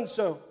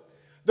so-and-so.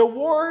 The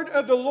word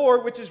of the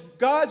Lord, which is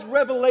God's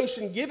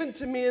revelation given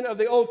to men of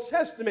the Old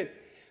Testament,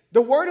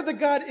 the word of the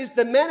God is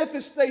the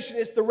manifestation,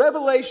 it's the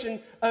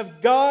revelation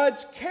of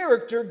God's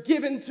character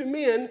given to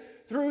men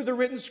through the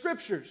written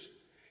scriptures.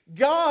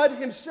 God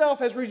himself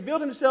has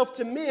revealed himself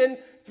to men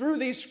through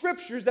these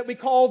scriptures that we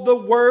call the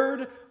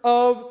word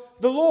of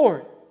the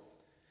Lord.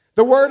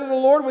 The word of the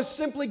Lord was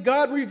simply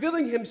God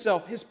revealing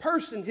himself, his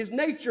person, his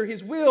nature,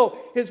 his will,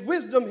 his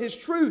wisdom, his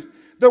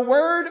truth. The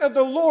word of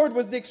the Lord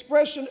was the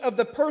expression of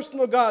the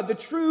personal God, the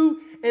true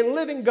and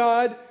living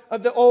God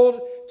of the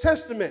Old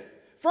Testament.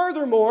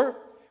 Furthermore,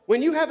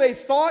 when you have a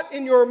thought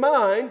in your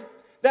mind,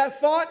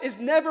 that thought is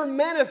never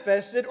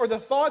manifested, or the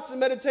thoughts and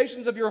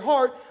meditations of your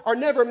heart are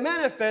never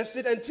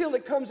manifested until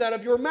it comes out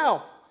of your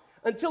mouth,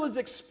 until it's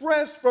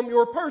expressed from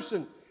your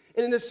person.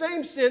 And in the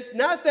same sense,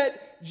 not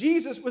that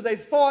Jesus was a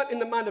thought in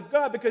the mind of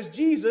God, because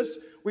Jesus,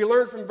 we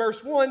learned from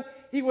verse 1,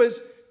 he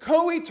was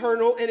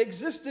co-eternal and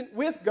existent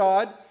with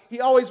God. He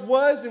always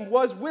was and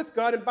was with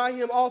God, and by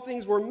him all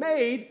things were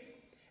made.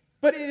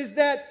 But it is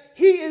that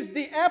he is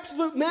the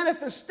absolute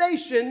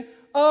manifestation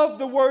of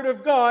the Word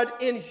of God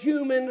in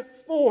human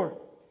form.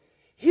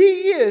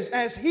 He is,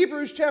 as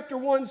Hebrews chapter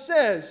 1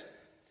 says,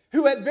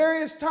 who at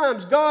various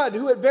times, God,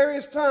 who at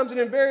various times and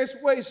in various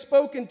ways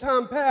spoke in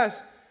time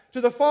past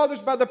to the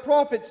fathers by the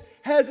prophets,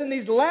 has in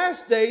these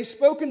last days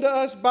spoken to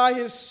us by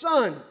his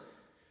Son,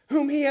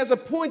 whom he has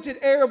appointed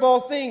heir of all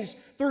things,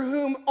 through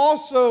whom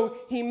also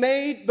he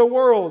made the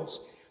worlds,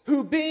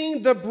 who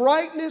being the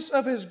brightness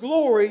of his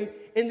glory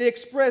and the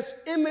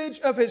express image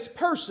of his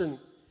person,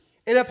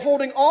 and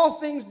upholding all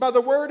things by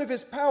the word of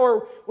his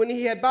power, when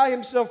he had by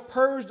himself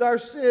purged our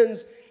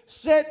sins,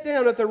 sat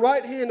down at the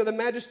right hand of the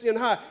Majesty on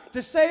high.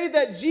 To say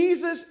that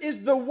Jesus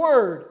is the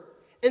Word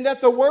and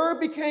that the Word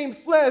became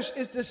flesh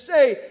is to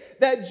say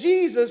that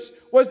Jesus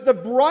was the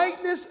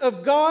brightness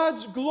of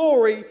God's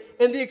glory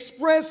and the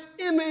express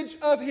image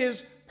of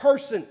his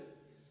person.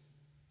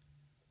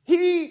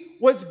 He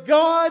was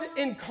God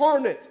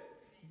incarnate,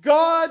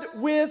 God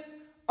with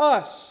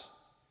us.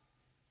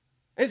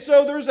 And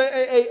so there's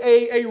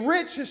a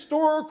rich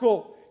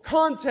historical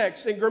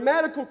context and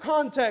grammatical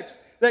context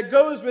that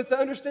goes with the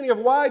understanding of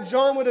why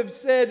John would have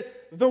said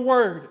the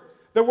Word.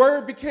 The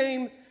Word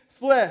became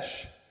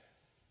flesh.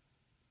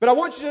 But I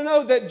want you to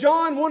know that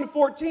John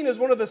 1:14 is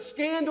one of the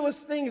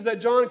scandalous things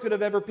that John could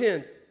have ever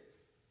penned.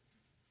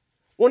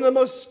 One of the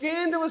most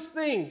scandalous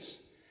things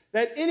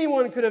that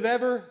anyone could have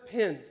ever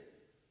penned.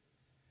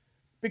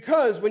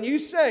 Because when you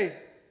say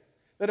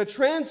that a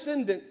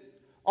transcendent,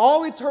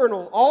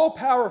 all-eternal,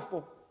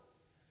 all-powerful,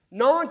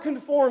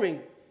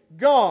 non-conforming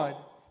God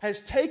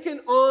has taken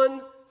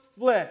on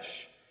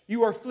flesh,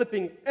 you are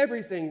flipping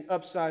everything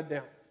upside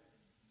down.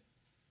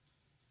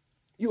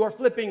 You are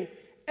flipping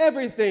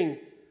everything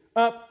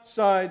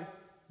upside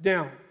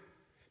down.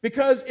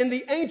 Because in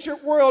the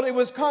ancient world, it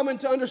was common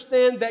to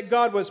understand that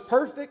God was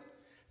perfect,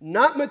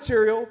 not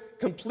material,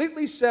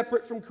 completely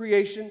separate from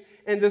creation.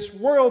 And this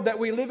world that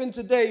we live in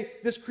today,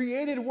 this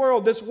created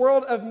world, this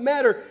world of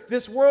matter,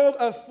 this world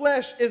of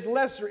flesh is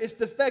lesser, it's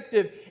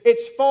defective,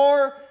 it's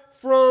far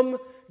from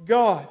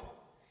God.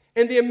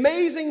 And the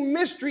amazing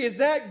mystery is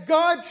that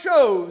God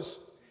chose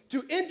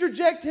to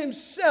interject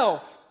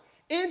himself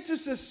into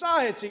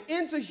society,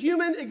 into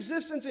human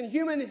existence and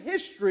human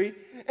history,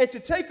 and to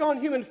take on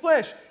human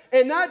flesh.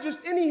 And not just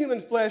any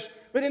human flesh,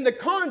 but in the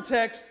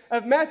context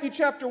of Matthew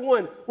chapter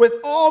 1, with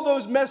all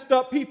those messed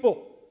up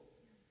people.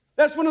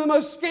 That's one of the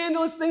most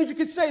scandalous things you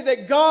could say,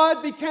 that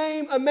God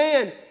became a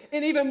man.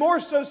 And even more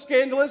so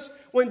scandalous,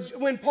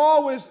 when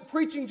Paul was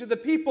preaching to the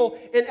people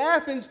in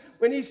Athens,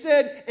 when he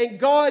said, and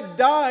God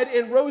died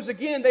and rose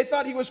again, they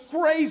thought he was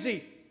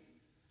crazy.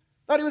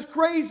 Thought he was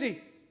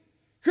crazy.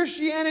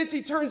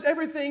 Christianity turns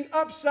everything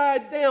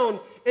upside down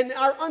in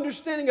our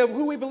understanding of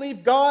who we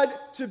believe God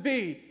to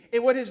be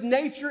and what his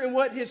nature and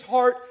what his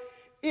heart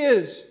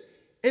is.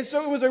 And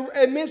so it was an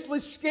immensely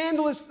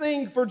scandalous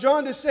thing for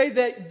John to say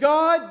that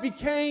God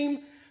became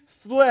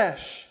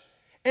flesh.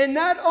 And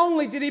not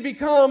only did he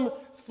become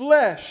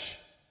flesh,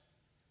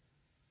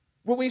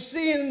 what we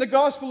see in the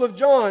Gospel of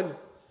John,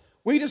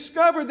 we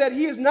discover that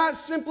he is not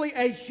simply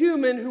a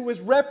human who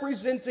was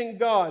representing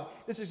God.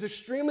 This is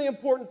extremely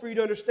important for you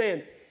to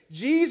understand.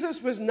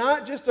 Jesus was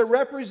not just a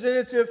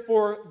representative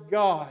for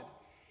God.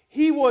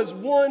 He was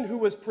one who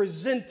was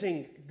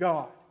presenting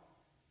God.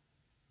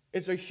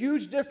 It's a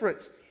huge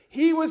difference.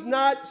 He was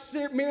not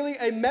merely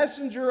a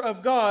messenger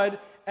of God,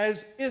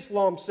 as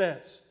Islam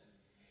says.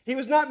 He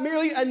was not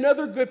merely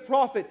another good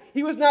prophet.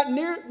 He was not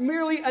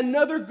merely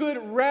another good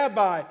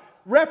rabbi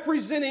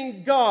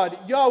representing God,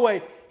 Yahweh.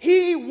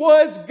 He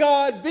was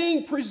God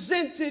being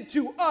presented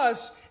to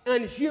us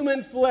in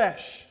human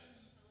flesh.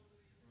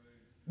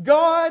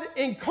 God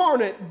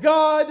incarnate,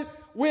 God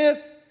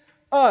with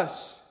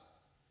us.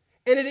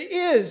 And it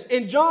is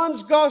in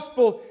John's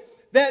gospel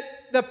that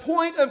the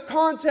point of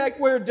contact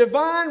where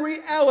divine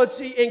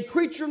reality and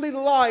creaturely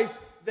life,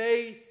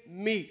 they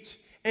meet.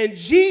 And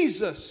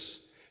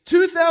Jesus,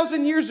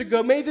 2,000 years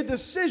ago, made the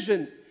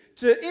decision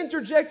to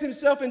interject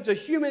himself into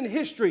human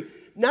history.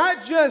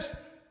 Not just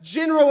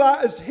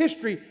generalized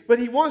history, but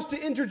he wants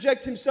to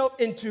interject himself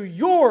into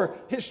your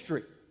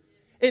history,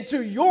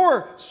 into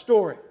your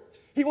story.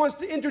 He wants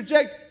to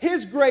interject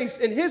his grace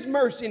and his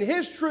mercy and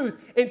his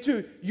truth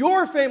into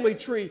your family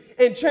tree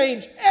and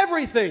change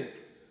everything.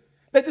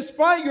 That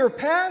despite your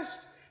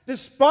past,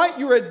 despite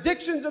your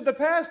addictions of the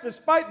past,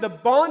 despite the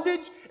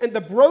bondage and the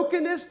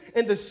brokenness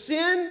and the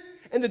sin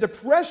and the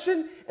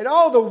depression and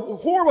all the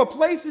horrible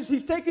places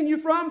he's taken you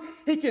from,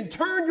 he can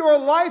turn your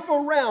life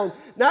around.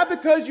 Not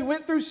because you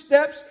went through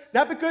steps,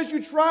 not because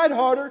you tried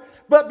harder,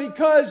 but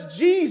because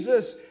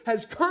Jesus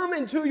has come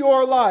into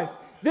your life.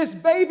 This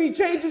baby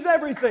changes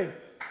everything.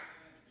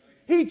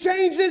 He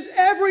changes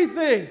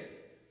everything.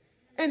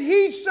 And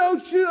he so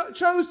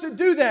chose to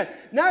do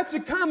that, not to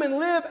come and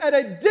live at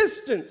a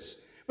distance,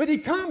 but he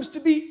comes to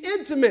be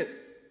intimate,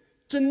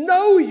 to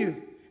know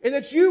you, and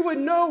that you would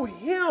know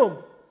him.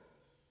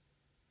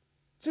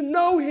 To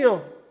know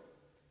him.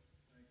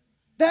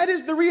 That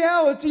is the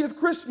reality of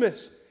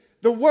Christmas.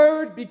 The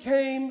Word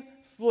became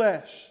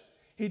flesh.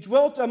 He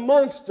dwelt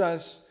amongst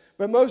us,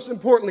 but most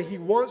importantly, he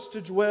wants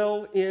to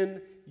dwell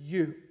in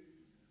you.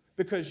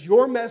 Because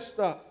you're messed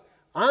up.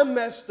 I'm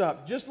messed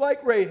up, just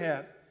like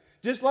Rahab,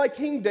 just like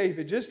King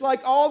David, just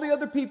like all the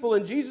other people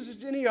in Jesus'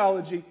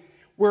 genealogy.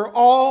 We're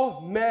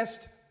all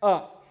messed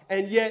up.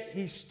 And yet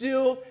he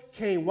still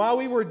came. While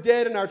we were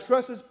dead in our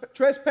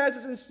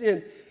trespasses and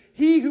sin,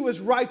 he who is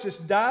righteous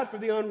died for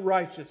the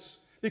unrighteous.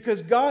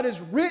 Because God is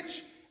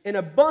rich and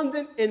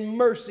abundant in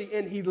mercy,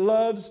 and he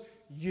loves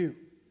you.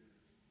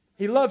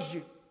 He loves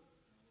you.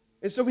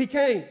 And so he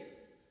came.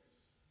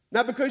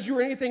 Not because you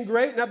were anything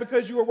great, not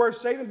because you were worth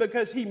saving,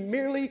 because he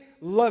merely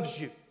loves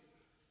you.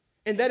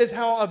 And that is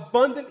how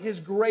abundant his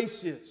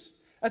grace is.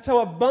 That's how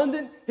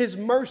abundant his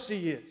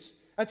mercy is.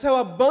 That's how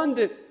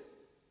abundant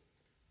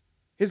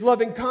his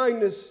loving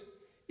kindness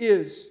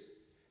is.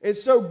 And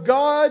so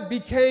God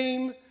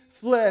became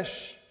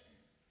flesh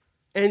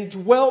and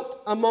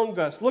dwelt among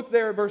us. Look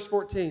there at verse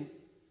 14.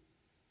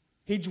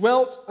 He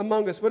dwelt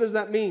among us. What does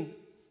that mean?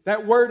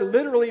 That word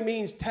literally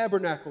means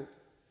tabernacle.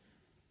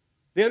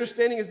 The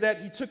understanding is that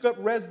he took up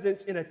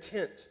residence in a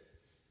tent.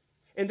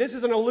 And this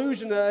is an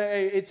allusion,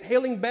 it's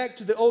hailing back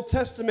to the Old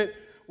Testament,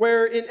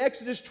 where in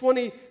Exodus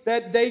 20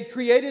 that they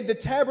created the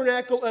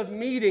tabernacle of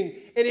meeting.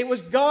 And it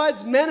was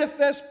God's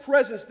manifest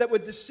presence that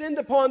would descend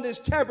upon this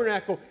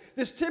tabernacle,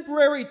 this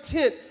temporary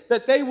tent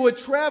that they would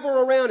travel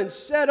around and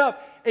set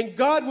up. And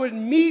God would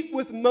meet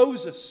with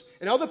Moses.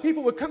 And all the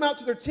people would come out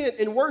to their tent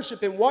and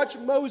worship and watch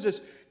Moses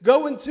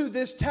go into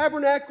this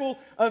tabernacle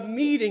of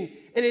meeting.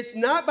 And it's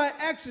not by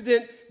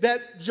accident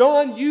that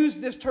John used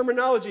this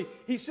terminology.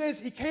 He says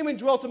he came and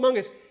dwelt among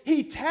us.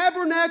 He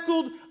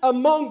tabernacled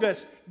among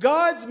us.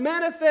 God's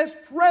manifest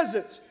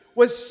presence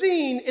was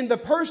seen in the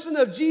person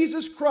of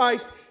Jesus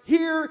Christ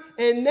here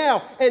and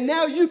now. And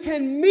now you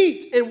can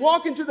meet and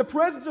walk into the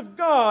presence of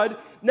God,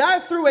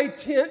 not through a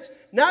tent,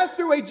 not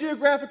through a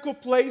geographical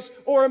place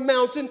or a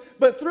mountain,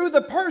 but through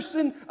the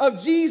person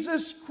of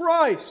Jesus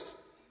Christ.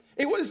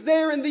 It was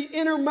there in the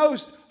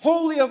innermost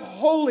holy of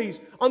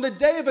holies on the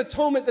Day of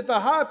Atonement that the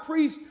high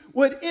priest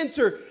would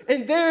enter.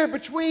 And there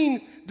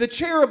between the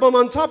cherubim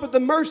on top of the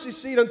mercy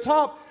seat, on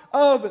top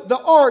of the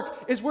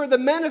ark, is where the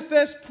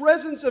manifest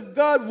presence of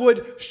God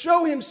would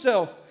show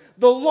himself.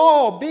 The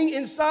law being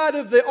inside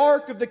of the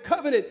ark of the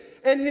covenant,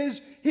 and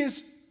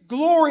his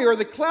glory, or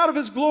the cloud of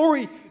his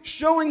glory,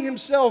 showing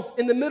himself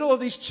in the middle of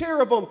these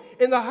cherubim.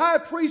 And the high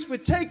priest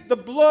would take the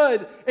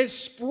blood and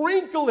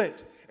sprinkle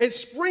it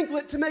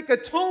to make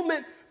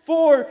atonement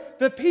for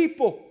the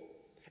people.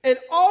 And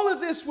all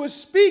of this was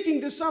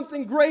speaking to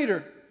something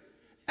greater.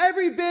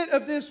 Every bit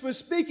of this was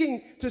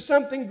speaking to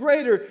something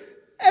greater.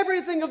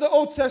 Everything of the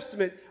Old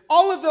Testament,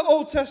 all of the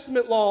Old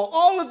Testament law,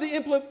 all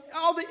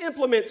the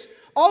implements,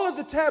 all of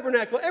the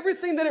tabernacle,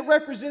 everything that it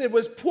represented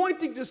was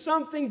pointing to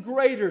something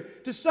greater,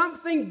 to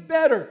something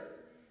better.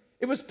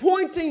 It was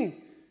pointing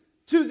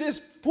to this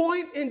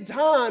point in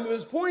time. It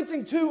was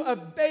pointing to a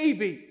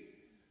baby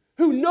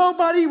who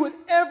nobody would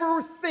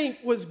ever think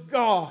was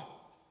God.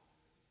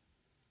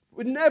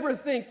 Would never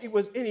think it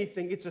was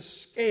anything. It's a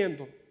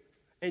scandal.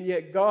 And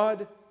yet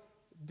God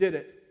did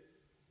it.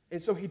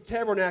 And so he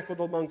tabernacled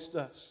amongst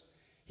us.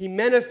 He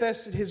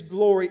manifested his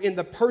glory in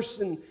the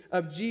person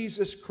of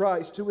Jesus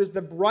Christ, who is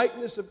the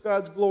brightness of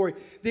God's glory,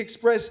 the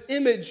express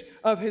image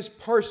of his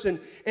person.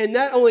 And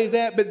not only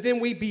that, but then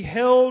we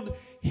beheld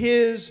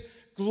his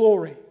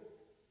glory.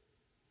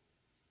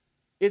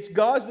 It's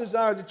God's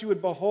desire that you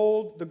would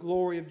behold the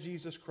glory of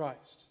Jesus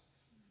Christ.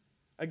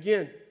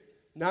 Again,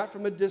 not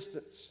from a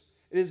distance.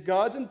 It is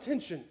God's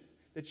intention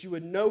that you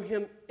would know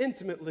him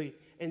intimately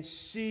and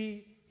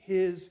see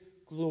his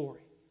glory.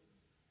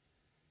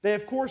 They,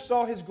 of course,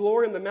 saw his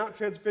glory on the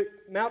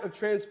Mount of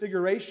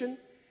Transfiguration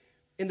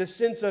in the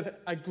sense of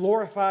a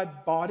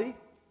glorified body,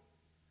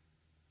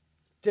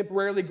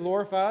 temporarily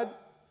glorified.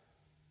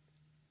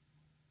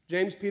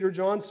 James, Peter,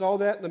 John saw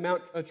that in the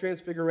Mount of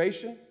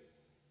Transfiguration,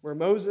 where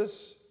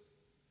Moses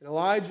and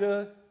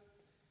Elijah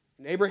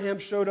and Abraham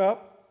showed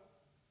up.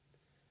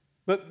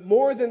 But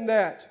more than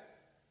that,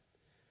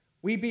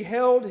 we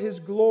beheld his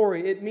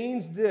glory. It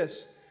means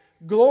this.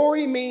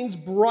 Glory means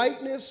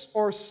brightness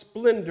or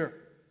splendor.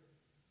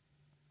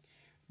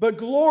 But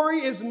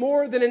glory is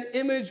more than an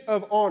image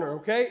of honor,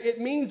 okay?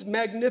 It means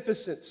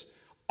magnificence,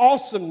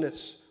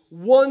 awesomeness,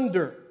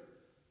 wonder.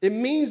 It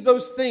means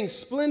those things,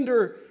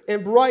 splendor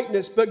and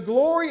brightness. But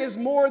glory is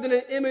more than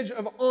an image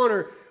of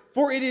honor,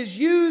 for it is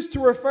used to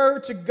refer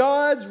to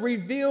God's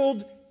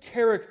revealed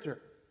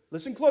character.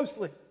 Listen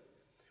closely.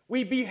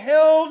 We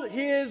beheld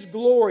his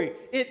glory.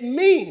 It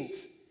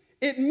means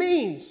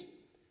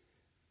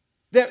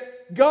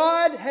that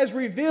God has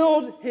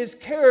revealed his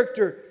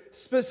character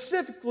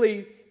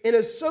specifically in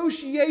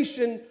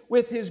association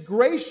with his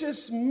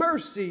gracious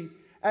mercy,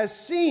 as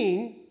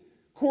seen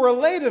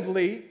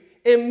correlatively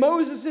in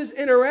Moses'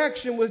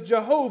 interaction with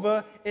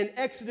Jehovah in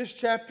Exodus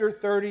chapter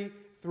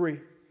 33.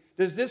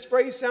 Does this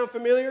phrase sound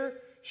familiar?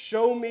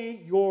 Show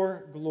me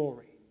your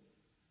glory.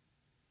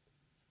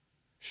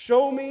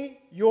 Show me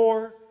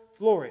your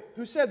glory.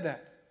 Who said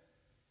that?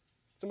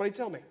 Somebody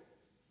tell me.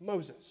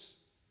 Moses.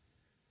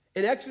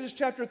 In Exodus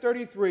chapter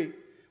 33,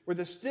 where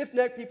the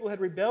stiff-necked people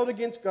had rebelled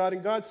against God,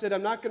 and God said,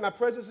 my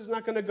presence is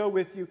not going to go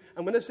with you.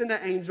 I'm going to send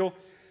an angel.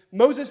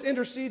 Moses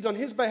intercedes on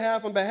his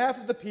behalf, on behalf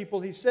of the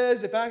people. He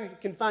says, if I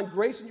can find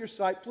grace in your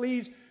sight,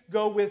 please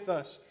go with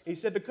us. And he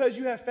said, because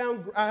you have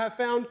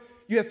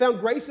found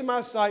grace in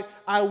my sight,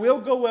 I will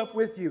go up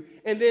with you.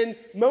 And then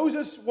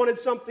Moses wanted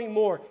something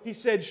more. He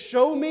said,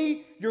 show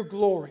me your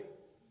glory.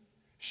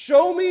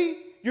 Show me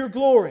your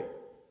glory.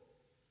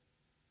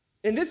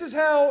 And this is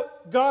how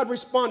God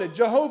responded.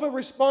 Jehovah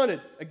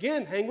responded.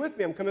 Again, hang with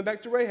me. I'm coming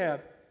back to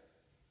Rahab.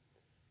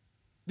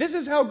 This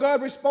is how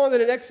God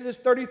responded in Exodus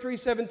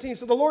 33:17.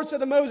 So the Lord said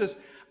to Moses,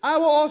 I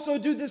will also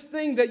do this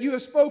thing that you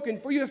have spoken,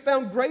 for you have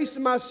found grace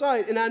in my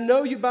sight, and I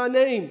know you by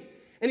name.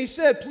 And he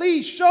said,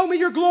 please show me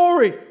your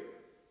glory.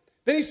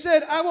 Then he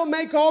said, I will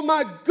make all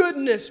my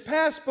goodness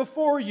pass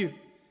before you,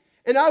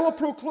 and I will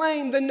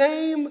proclaim the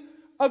name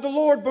of the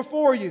Lord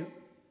before you.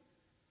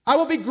 I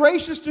will be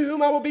gracious to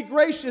whom I will be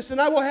gracious, and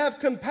I will have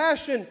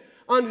compassion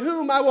on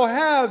whom I will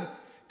have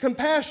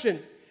compassion.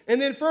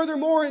 And then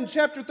furthermore, in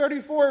chapter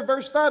 34,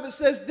 verse 5, it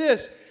says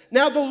this,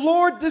 now the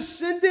Lord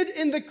descended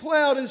in the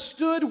cloud and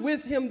stood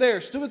with him there,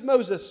 stood with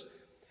Moses,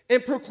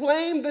 and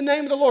proclaimed the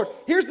name of the Lord.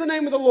 Here's the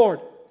name of the Lord.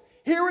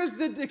 Here is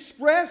the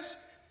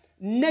express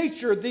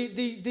nature,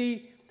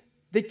 the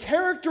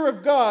character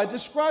of God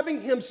describing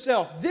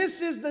himself.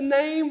 This is the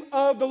name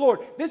of the Lord.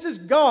 This is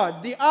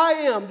God, the I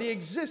am, the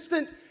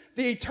existent,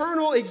 the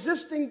eternal,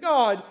 existing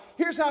God.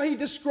 Here's how he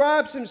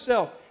describes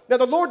himself. Now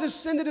the Lord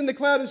descended in the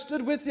cloud and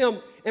stood with him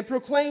and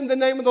proclaimed the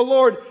name of the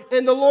Lord.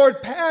 And the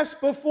Lord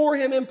passed before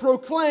him and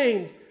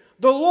proclaimed,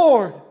 the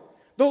Lord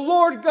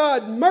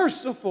God,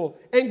 merciful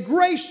and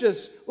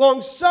gracious,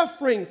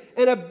 long-suffering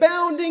and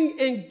abounding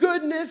in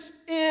goodness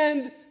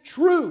and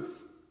truth.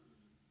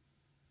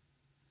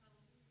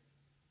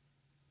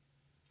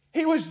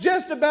 He was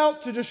just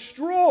about to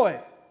destroy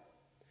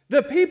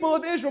the people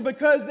of Israel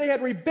because they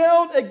had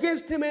rebelled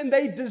against him and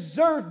they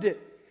deserved it.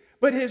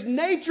 But his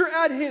nature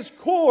at his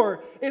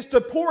core is to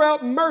pour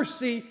out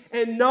mercy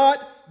and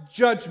not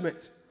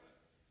judgment.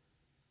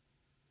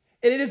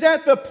 And it is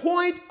at the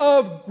point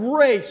of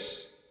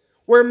grace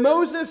where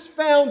Moses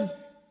found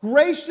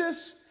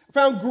grace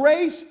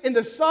in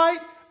the sight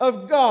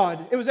of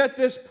God. It was at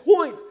this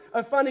point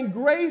of finding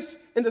grace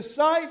in the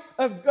sight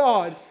of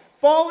God,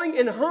 falling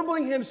and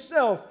humbling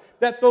himself,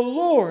 that the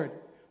Lord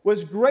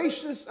was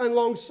gracious and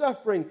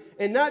long-suffering.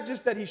 And not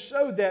just that he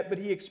showed that, but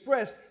he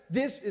expressed,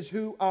 this is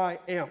who I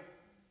am.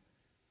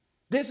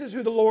 This is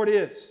who the Lord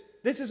is.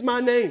 This is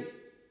my name.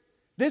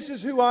 This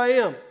is who I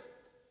am.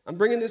 I'm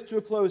bringing this to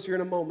a close here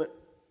in a moment.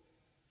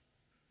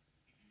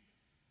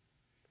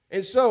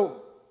 And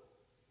so,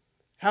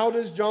 how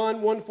does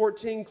John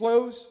 1:14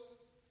 close?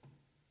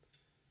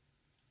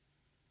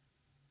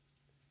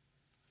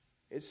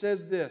 It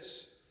says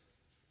this.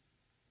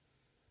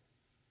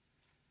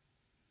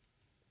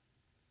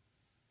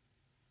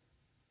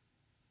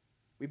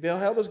 We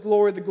beheld his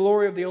glory, the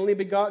glory of the only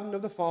begotten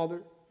of the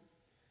Father,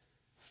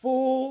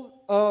 full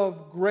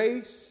of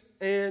grace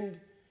and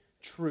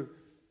truth.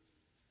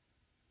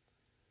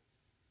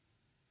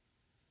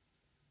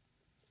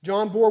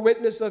 John bore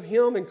witness of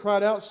him and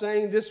cried out,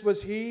 saying, This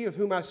was he of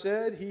whom I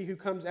said, He who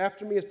comes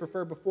after me is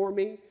preferred before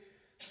me,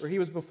 for he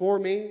was before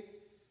me.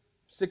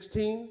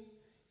 16.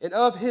 And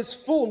of his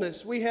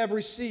fullness we have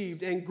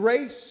received, and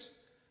grace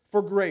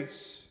for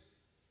grace.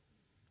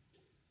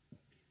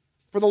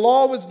 For the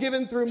law was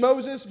given through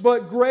Moses,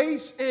 but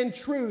grace and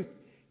truth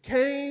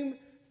came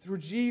through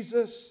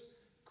Jesus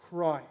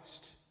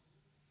Christ.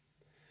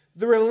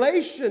 The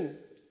relation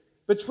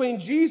between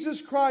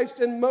Jesus Christ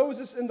and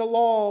Moses and the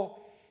law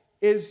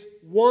is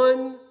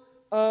one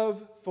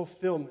of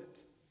fulfillment.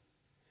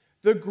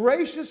 The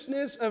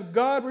graciousness of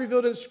God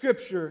revealed in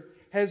Scripture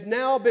has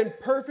now been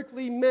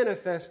perfectly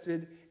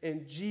manifested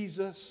in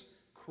Jesus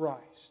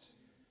Christ,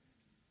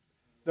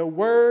 the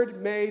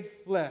Word made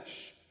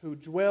flesh, who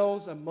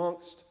dwells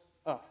amongst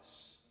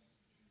us.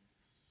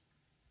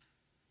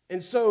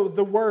 And so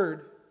the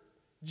Word,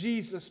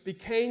 Jesus,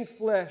 became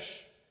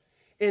flesh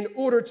in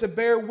order to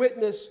bear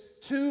witness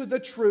to the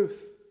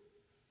truth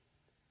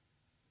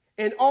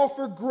and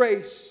offer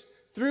grace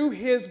through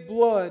His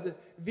blood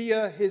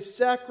via His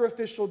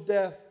sacrificial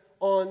death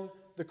on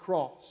the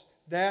cross.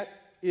 That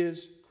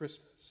is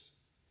Christmas.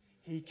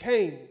 He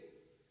came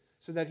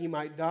so that He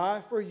might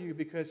die for you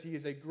because He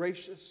is a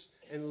gracious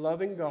and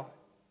loving God.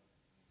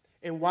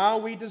 And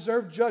while we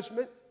deserve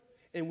judgment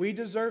and we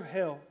deserve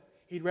hell,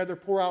 He'd rather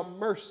pour out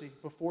mercy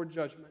before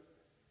judgment.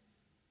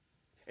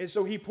 And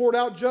so He poured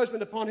out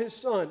judgment upon His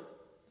Son,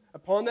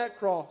 upon that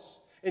cross.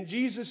 And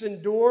Jesus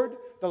endured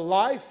the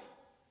life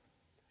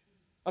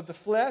of the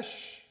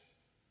flesh.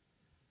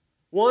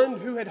 One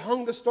who had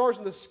hung the stars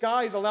in the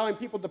sky is allowing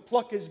people to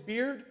pluck His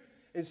beard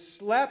and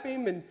slap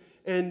Him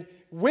and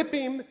whip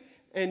Him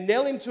and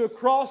nail Him to a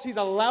cross. He's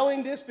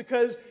allowing this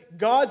because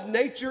God's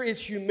nature is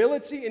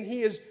humility, and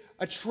He is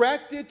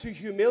attracted to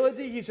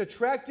humility. He's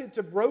attracted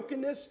to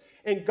brokenness.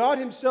 And God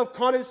Himself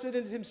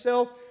condescended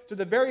Himself to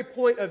the very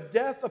point of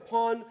death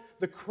upon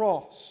the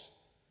cross.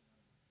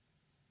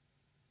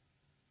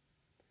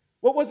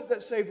 What was it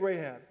that saved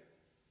Rahab?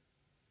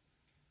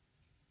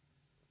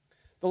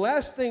 The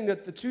last thing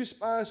that the two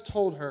spies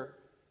told her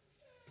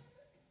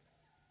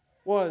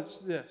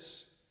was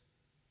this.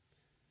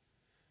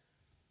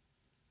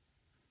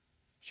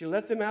 She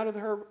let them out of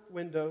her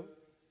window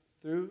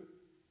through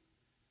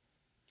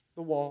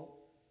the wall,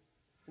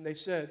 and they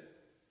said,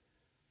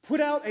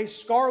 Put out a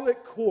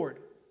scarlet cord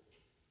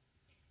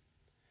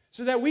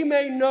so that we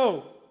may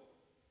know,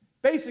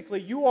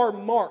 basically, you are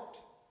marked,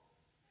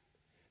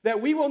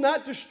 that we will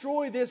not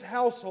destroy this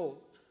household.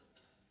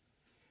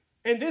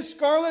 And this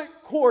scarlet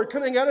cord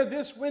coming out of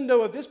this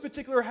window of this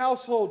particular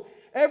household,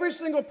 every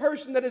single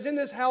person that is in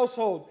this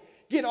household,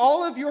 get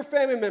all of your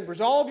family members,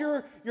 all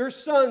of your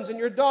sons and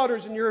your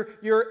daughters and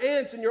your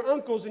aunts and your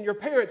uncles and your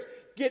parents,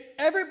 get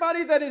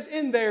everybody that is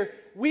in there.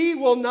 We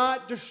will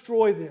not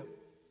destroy them.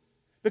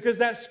 Because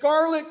that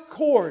scarlet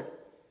cord,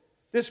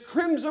 this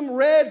crimson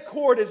red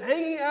cord is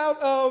hanging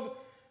out of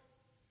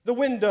the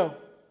window.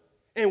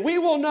 And we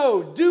will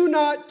know, do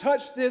not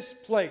touch this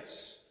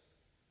place.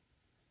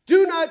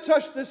 Do not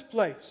touch this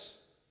place.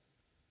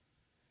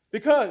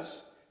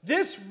 Because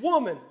this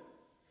woman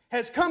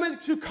has come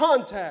into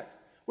contact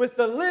with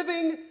the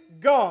living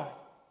God.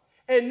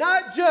 And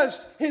not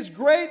just His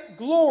great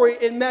glory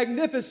and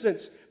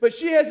magnificence, but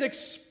she has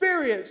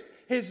experienced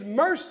His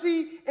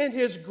mercy and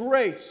His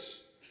grace.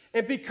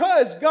 And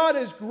because God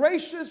is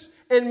gracious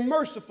and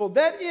merciful,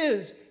 that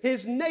is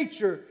His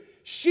nature,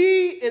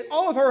 she and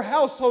all of her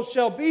household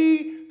shall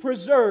be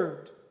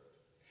preserved.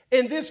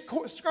 And this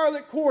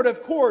scarlet cord,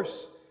 of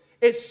course,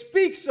 it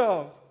speaks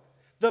of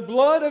the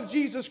blood of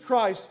Jesus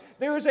Christ.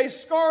 There is a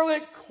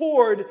scarlet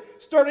cord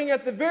starting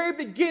at the very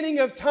beginning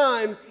of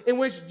time in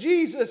which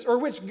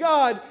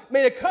God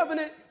made a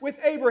covenant with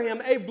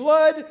Abraham, a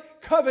blood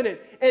covenant.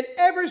 And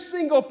every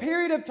single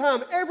period of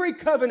time, every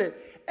covenant,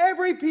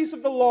 every piece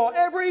of the law,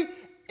 every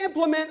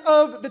implement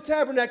of the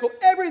tabernacle,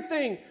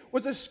 everything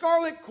was a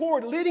scarlet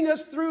cord leading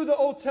us through the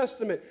Old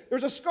Testament.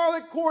 There's a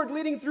scarlet cord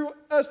leading through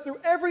us through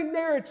every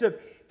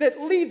narrative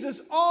that leads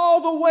us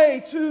all the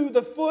way to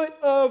the foot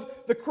of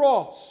the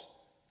cross.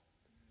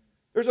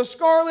 There's a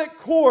scarlet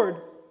cord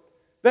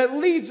that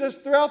leads us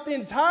throughout the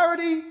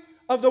entirety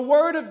of the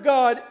Word of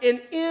God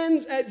and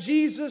ends at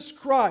Jesus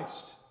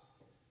Christ,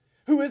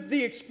 who is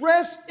the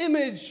express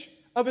image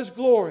of His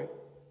glory,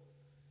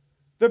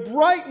 the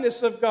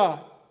brightness of God,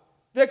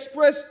 the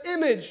express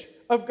image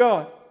of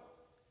God.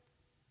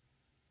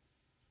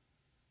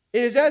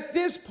 It is at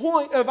this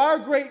point of our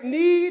great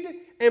need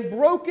and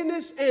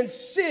brokenness and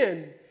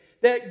sin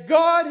that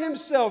God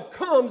Himself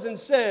comes and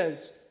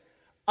says,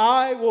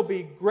 I will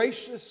be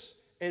gracious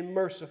and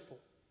merciful.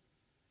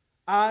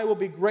 I will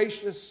be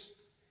gracious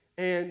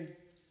and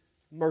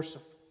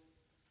merciful.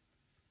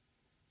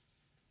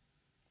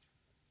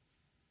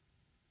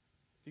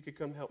 If you could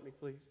come help me,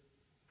 please.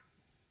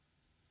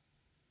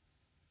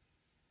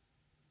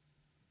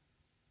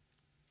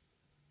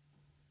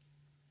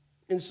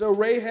 And so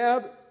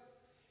Rahab,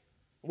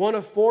 one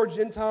of 4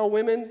 Gentile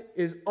women,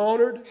 is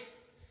honored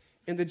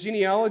in the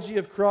genealogy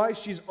of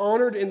Christ. She's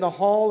honored in the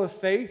hall of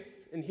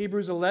faith in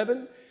Hebrews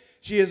 11.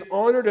 She is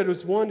honored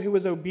as one who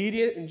is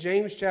obedient in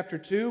James chapter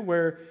 2,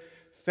 where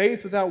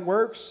faith without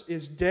works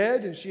is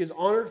dead, and she is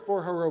honored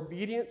for her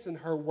obedience and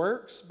her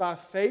works by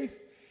faith,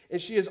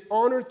 and she is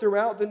honored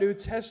throughout the New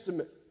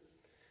Testament.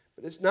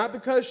 But it's not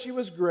because she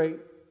was great,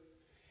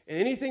 and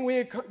anything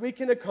we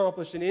can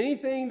accomplish, and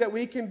anything that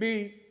we can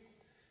be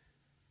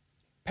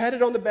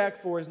patted on the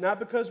back for is not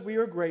because we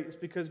are great, it's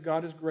because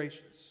God is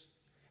gracious,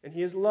 and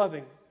He is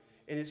loving,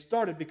 and it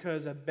started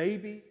because a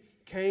baby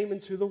came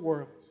into the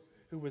world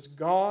who was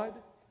God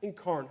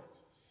incarnate.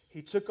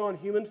 He took on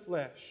human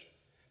flesh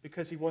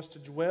because He wants to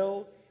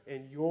dwell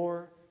in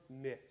your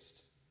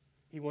midst.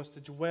 He wants to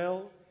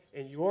dwell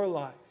in your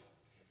life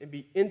and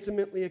be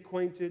intimately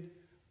acquainted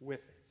with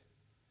it.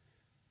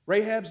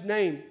 Rahab's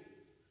name,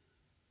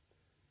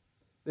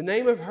 the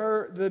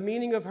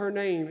meaning of her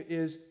name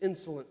is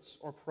insolence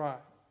or pride.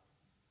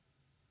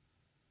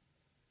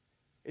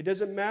 It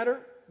doesn't matter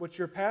what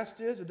your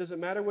past is. It doesn't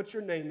matter what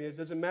your name is. It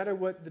doesn't matter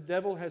what the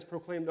devil has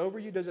proclaimed over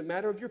you. It doesn't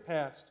matter of your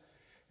past.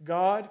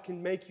 God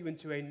can make you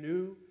into a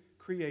new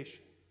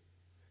creation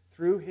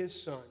through His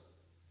Son.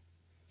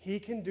 He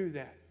can do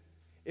that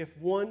if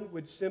one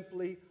would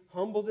simply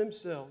humble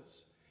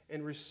themselves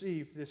and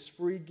receive this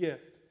free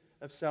gift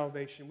of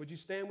salvation. Would you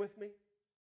stand with me?